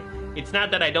stopping it. It's not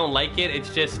that I don't like it,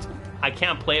 it's just I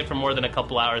can't play it for more than a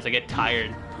couple hours. I get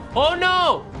tired. Oh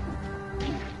no!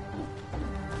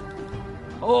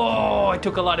 Oh, I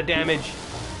took a lot of damage.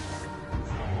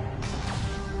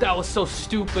 That was so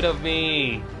stupid of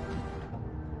me.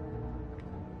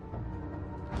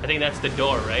 I think that's the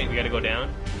door, right? We gotta go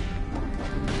down.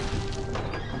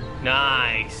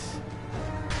 Nice.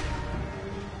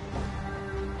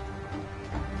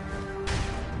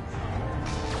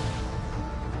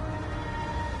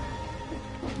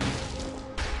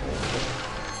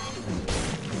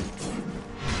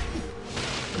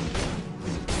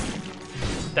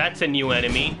 That's a new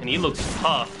enemy, and he looks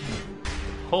tough.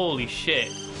 Holy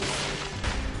shit.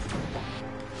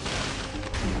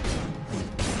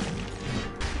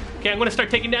 Okay, I'm gonna start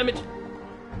taking damage.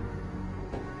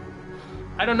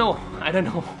 I don't know.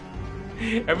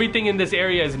 Everything in this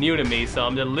area is new to me, so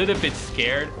I'm a little bit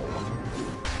scared.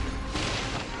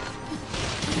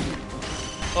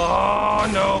 Oh,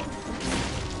 no.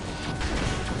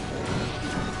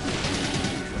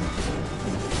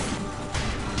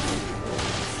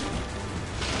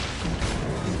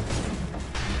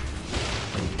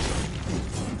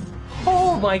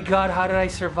 Oh my god, how did I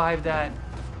survive that?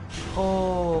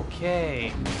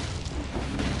 Okay.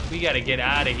 We gotta get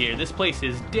out of here. This place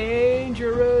is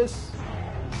dangerous.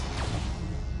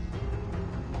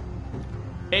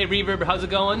 Hey Reverb, how's it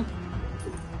going?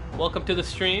 Welcome to the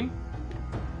stream.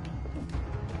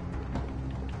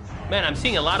 Man, I'm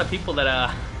seeing a lot of people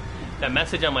that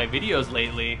message on my videos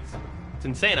lately. It's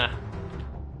insane.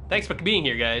 Thanks for being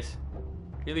here, guys.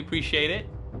 Really appreciate it.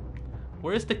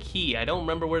 Where's the key? I don't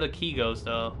remember where the key goes,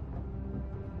 though.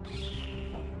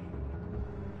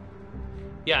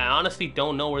 Yeah, I honestly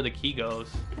don't know where the key goes.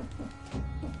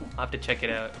 I'll have to check it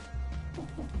out.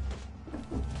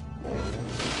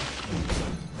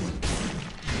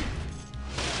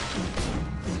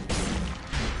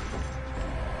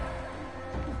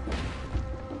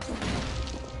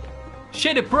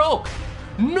 shit, it broke!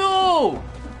 No!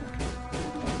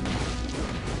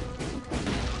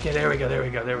 Okay, there we go, there we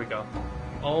go, there we go.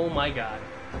 Oh my god.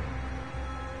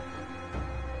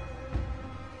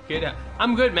 Good.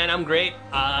 I'm good, man. I'm great.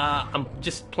 I'm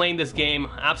just playing this game.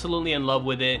 Absolutely in love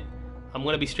with it. I'm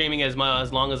gonna be streaming as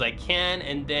long as I can,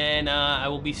 and then I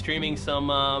will be streaming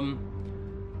some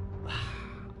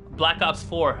Black Ops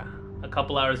 4 a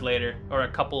couple hours later, or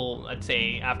a couple, I'd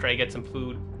say, after I get some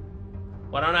food.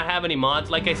 Why don't I have any mods?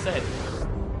 Like I said,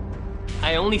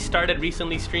 I only started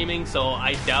recently streaming, so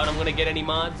I doubt I'm gonna get any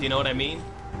mods. You know what I mean?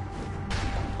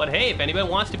 But hey, if anybody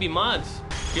wants to be mods,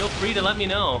 feel free to let me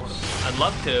know. I'd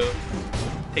love to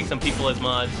take some people as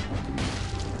mods.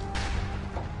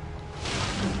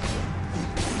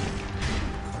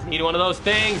 Need one of those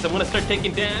things. I'm gonna start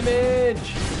taking damage.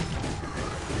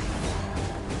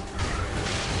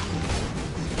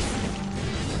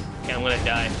 Okay, I'm gonna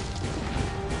die.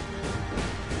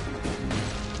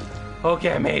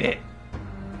 Okay, I made it.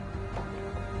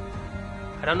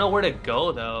 I don't know where to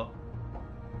go though.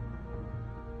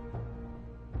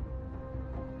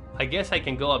 I guess I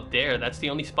can go up there. That's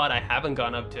the only spot I haven't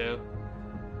gone up to.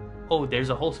 Oh, there's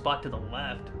a whole spot to the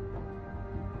left.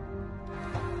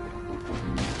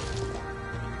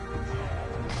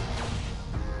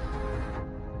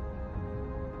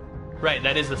 Right,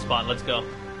 that is the spot. Let's go.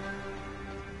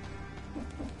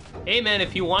 Hey man,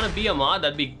 if you want to be a mod,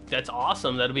 that's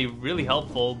awesome. That'd be really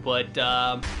helpful. But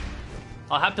I'll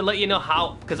have to let you know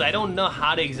how, because I don't know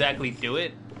how to exactly do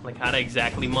it, like how to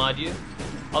exactly mod you.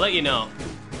 I'll let you know.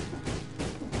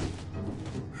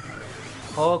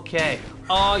 Okay.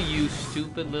 Oh, you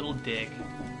stupid little dick.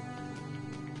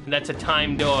 And that's a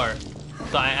time door.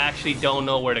 So I actually don't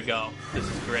know where to go. This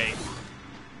is great.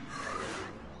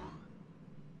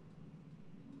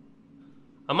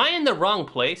 Am I in the wrong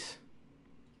place?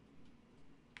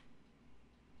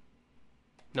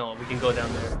 No, we can go down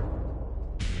there.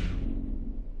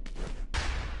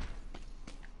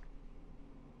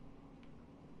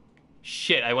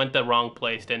 Shit, I went the wrong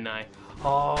place, didn't I?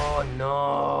 Oh,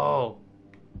 no.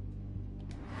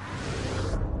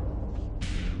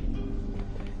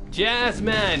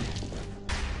 Jazzman!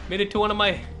 Made it to one of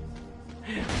my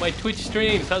Twitch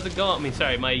streams. How's it going? I mean,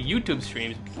 sorry, my YouTube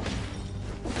streams.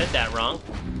 Said that wrong.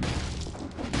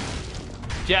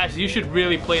 Jazz, you should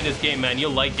really play this game, man.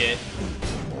 You'll like it.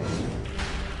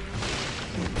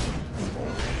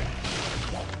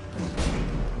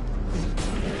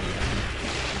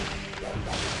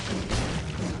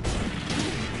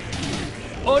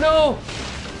 Oh no!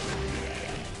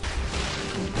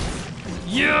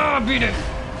 Yeah, I beat it!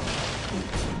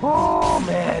 Oh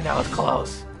man, that was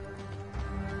close.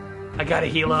 I gotta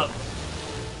heal up.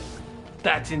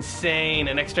 That's insane.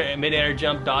 An extra mid-air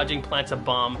jump, dodging plants a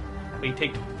bomb. But you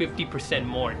take 50%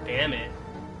 more. Damn it.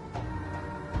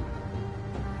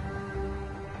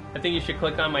 I think you should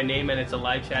click on my name and it's a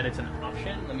live chat. It's an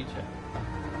option. Let me check.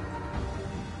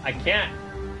 I can't.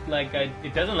 Like,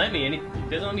 it doesn't let me. It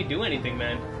doesn't let me do anything,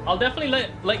 man. I'll definitely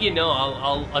let you know.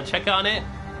 I'll check on it,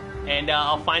 and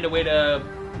I'll find a way to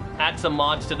add some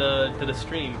mods to the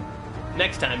stream.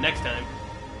 Next time.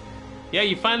 Yeah,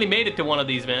 you finally made it to one of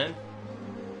these, man.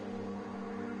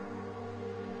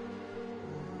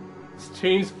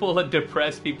 Streams full of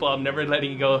depressed people. I'm never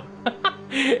letting you go.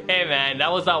 Hey, man,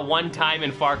 that was that one time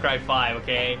in Far Cry 5.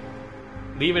 Okay,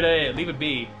 leave it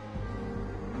be.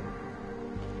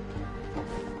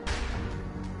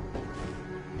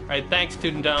 Alright, thanks,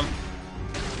 Student Dumb.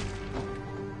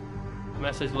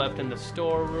 Message left in the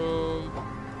storeroom.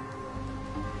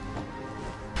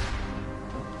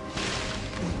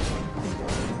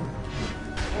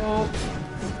 Oh.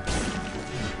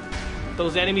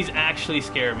 Those enemies actually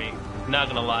scare me. Not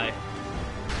gonna lie.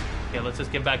 Okay, let's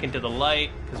just get back into the light,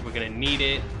 because we're gonna need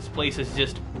it. This place is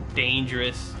just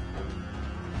dangerous.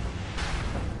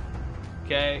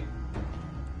 Okay.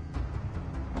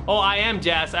 Oh, I am,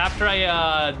 Jazz. After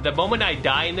the moment I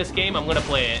die in this game, I'm gonna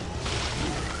play it.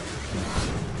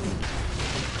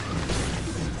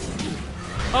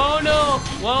 Oh no!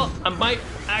 Well, I might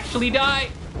actually die.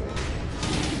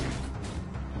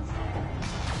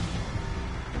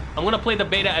 I'm gonna play the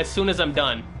beta as soon as I'm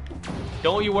done.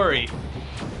 Don't you worry.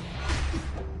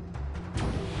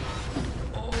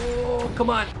 Oh, come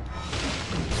on.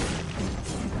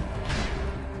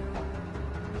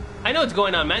 I know what's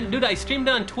going on, man. Dude, I streamed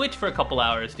on Twitch for a couple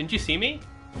hours. Didn't you see me?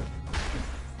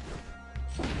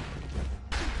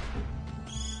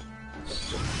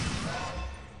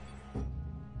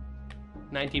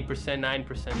 %,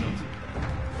 9%.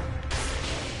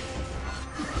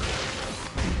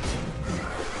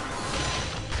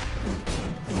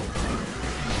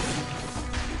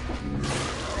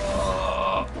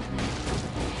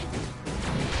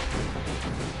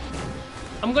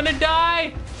 I'm gonna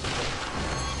die!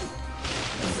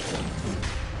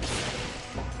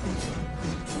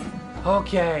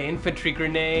 Okay, infantry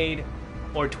grenade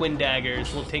or twin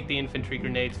daggers. We'll take the infantry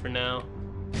grenades for now.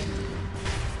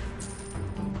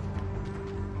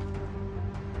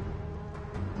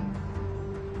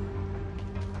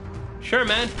 Sure,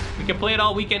 man. We can play it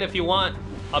all weekend if you want.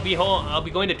 I'll be home. I'll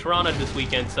be going to Toronto this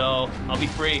weekend, so I'll be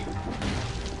free.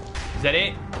 Is that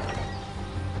it?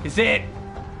 Is it?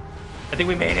 I think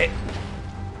we made it.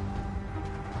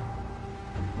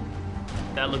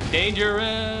 That looks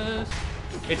dangerous.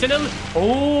 It's an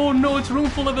oh no, it's a room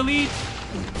full of elites.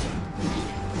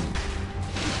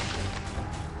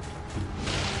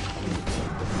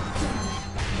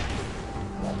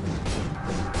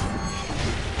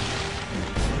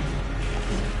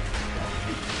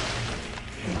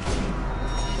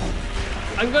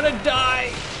 I'm gonna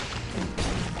die.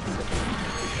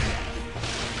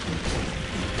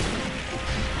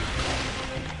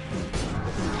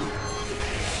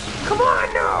 Come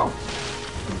on, no!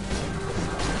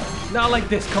 Not like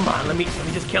this. Come on, let me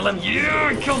just kill him. Yeah,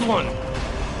 I killed one.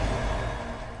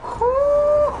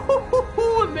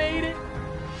 I made it.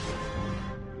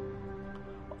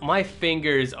 My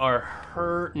fingers are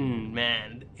hurting,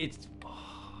 man. It's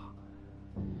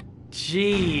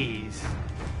jeez.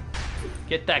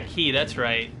 Get that key. That's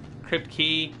right. Crypt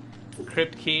key.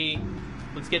 Crypt key.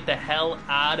 Let's get the hell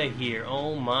out of here.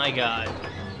 Oh my god.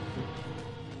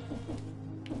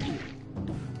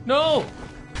 No!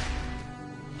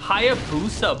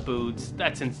 Hayabusa boots.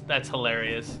 That's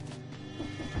hilarious.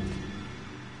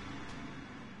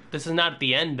 This is not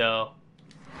the end, though.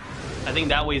 I think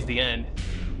that way's the end.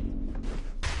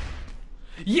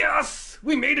 Yes!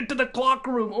 We made it to the clock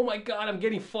room! Oh my god, I'm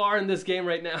getting far in this game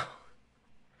right now.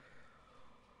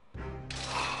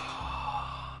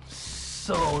 I'm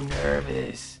so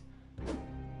nervous.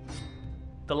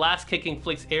 The last kick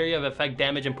inflicts area of effect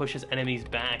damage and pushes enemies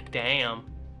back. Damn.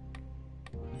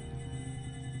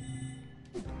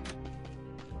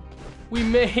 We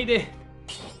made it!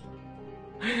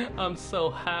 I'm so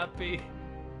happy.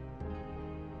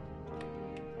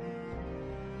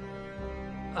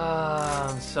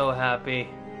 I'm so happy.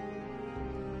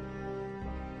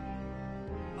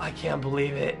 I can't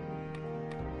believe it.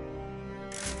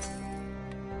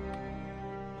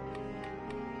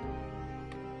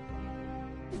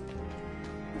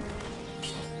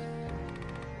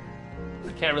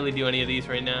 I can't really do any of these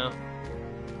right now.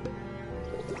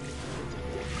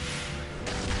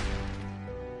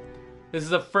 This is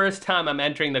the first time I'm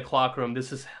entering the clock room.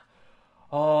 This is...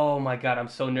 Oh my god, I'm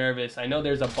so nervous. I know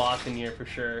there's a boss in here for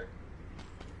sure.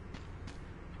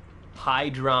 High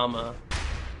drama.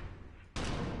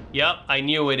 Yep, I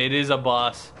knew it. It is a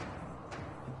boss.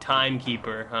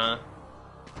 Timekeeper, huh?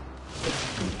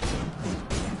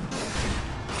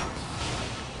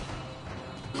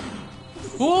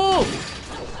 Ooh!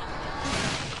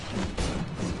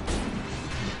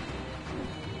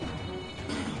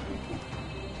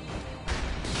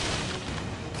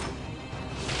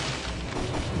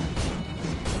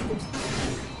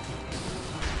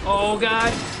 Oh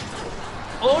god.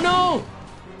 Oh no!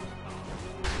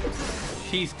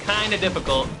 She's kinda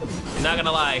difficult, not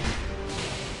gonna lie.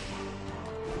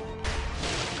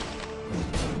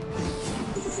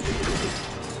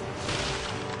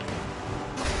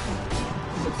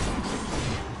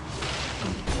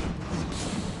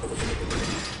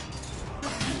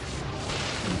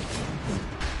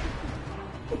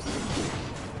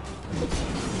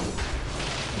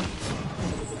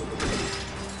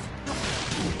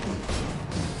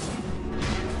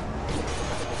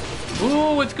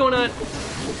 Ooh, what's going on?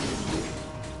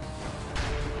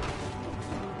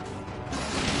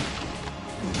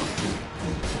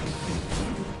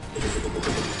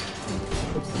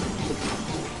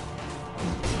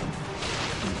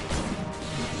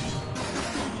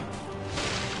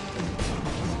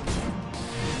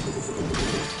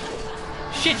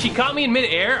 Shit, she caught me in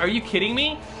mid-air? Are you kidding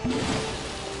me?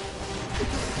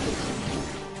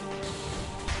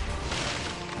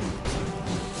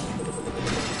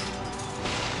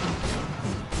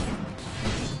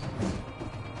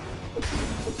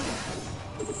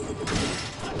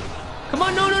 Come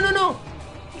on, no, no, no, no!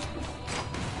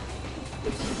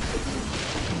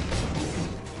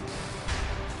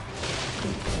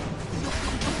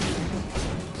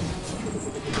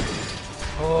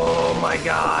 Oh my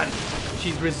god.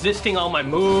 She's resisting all my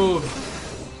moves.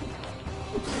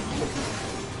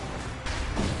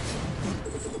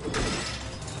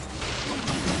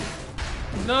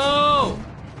 No!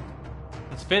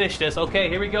 Let's finish this. Okay,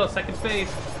 here we go. Second phase.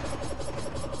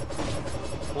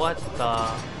 What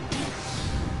the...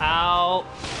 Ow.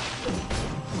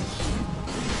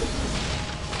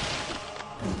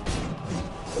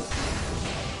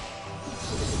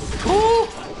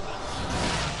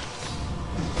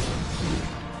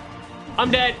 I'm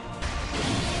dead.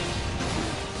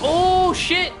 Oh,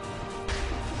 shit.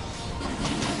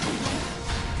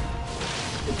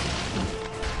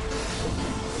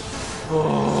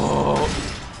 Oh,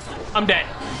 I'm dead.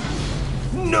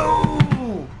 No.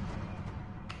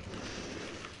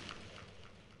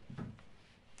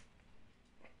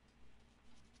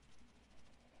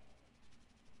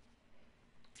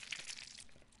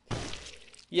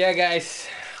 Yeah, guys,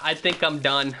 I think I'm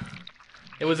done.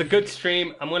 It was a good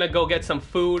stream. I'm gonna go get some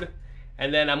food,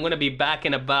 and then I'm gonna be back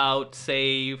in about,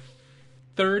 say,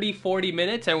 30-40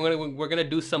 minutes, and we're gonna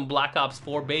do some Black Ops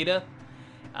 4 beta.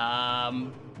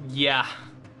 Yeah,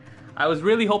 I was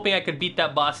really hoping I could beat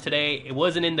that boss today. It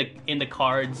wasn't in the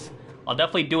cards. I'll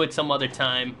definitely do it some other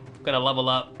time. I'm gonna level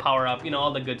up, power up, you know,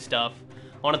 all the good stuff.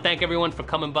 I want to thank everyone for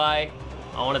coming by.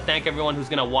 I want to thank everyone who's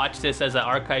gonna watch this as an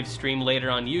archive stream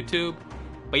later on YouTube.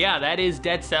 But yeah, that is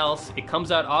Dead Cells. It comes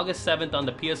out August 7th on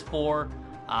the PS4,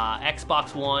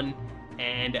 Xbox One,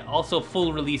 and also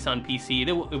full release on PC.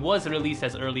 It was released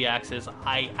as early access.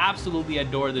 I absolutely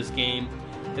adore this game.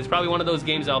 It's probably one of those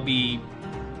games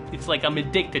it's like I'm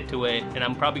addicted to it, and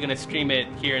I'm probably gonna stream it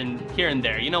here and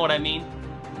there. You know what I mean?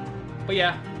 But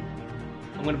yeah,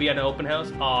 I'm gonna be at an open house.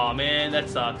 Aw, man, that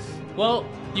sucks. Well,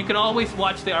 you can always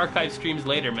watch the archive streams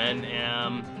later, man.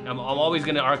 I'm always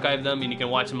gonna archive them, and you can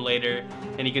watch them later,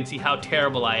 and you can see how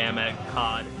terrible I am at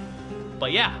COD.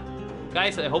 But yeah,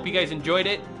 guys, I hope you guys enjoyed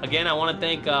it. Again, I want to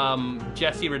thank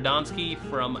Jesse Radonsky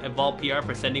from Evolve PR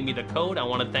for sending me the code. I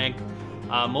want to thank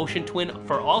Motion Twin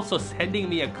for also sending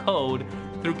me a code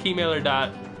through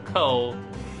keymailer.co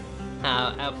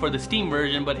for the Steam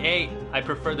version, but hey, I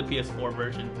prefer the PS4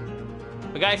 version.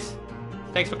 But guys,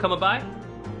 thanks for coming by.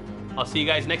 I'll see you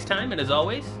guys next time, and as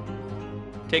always,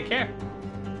 take care.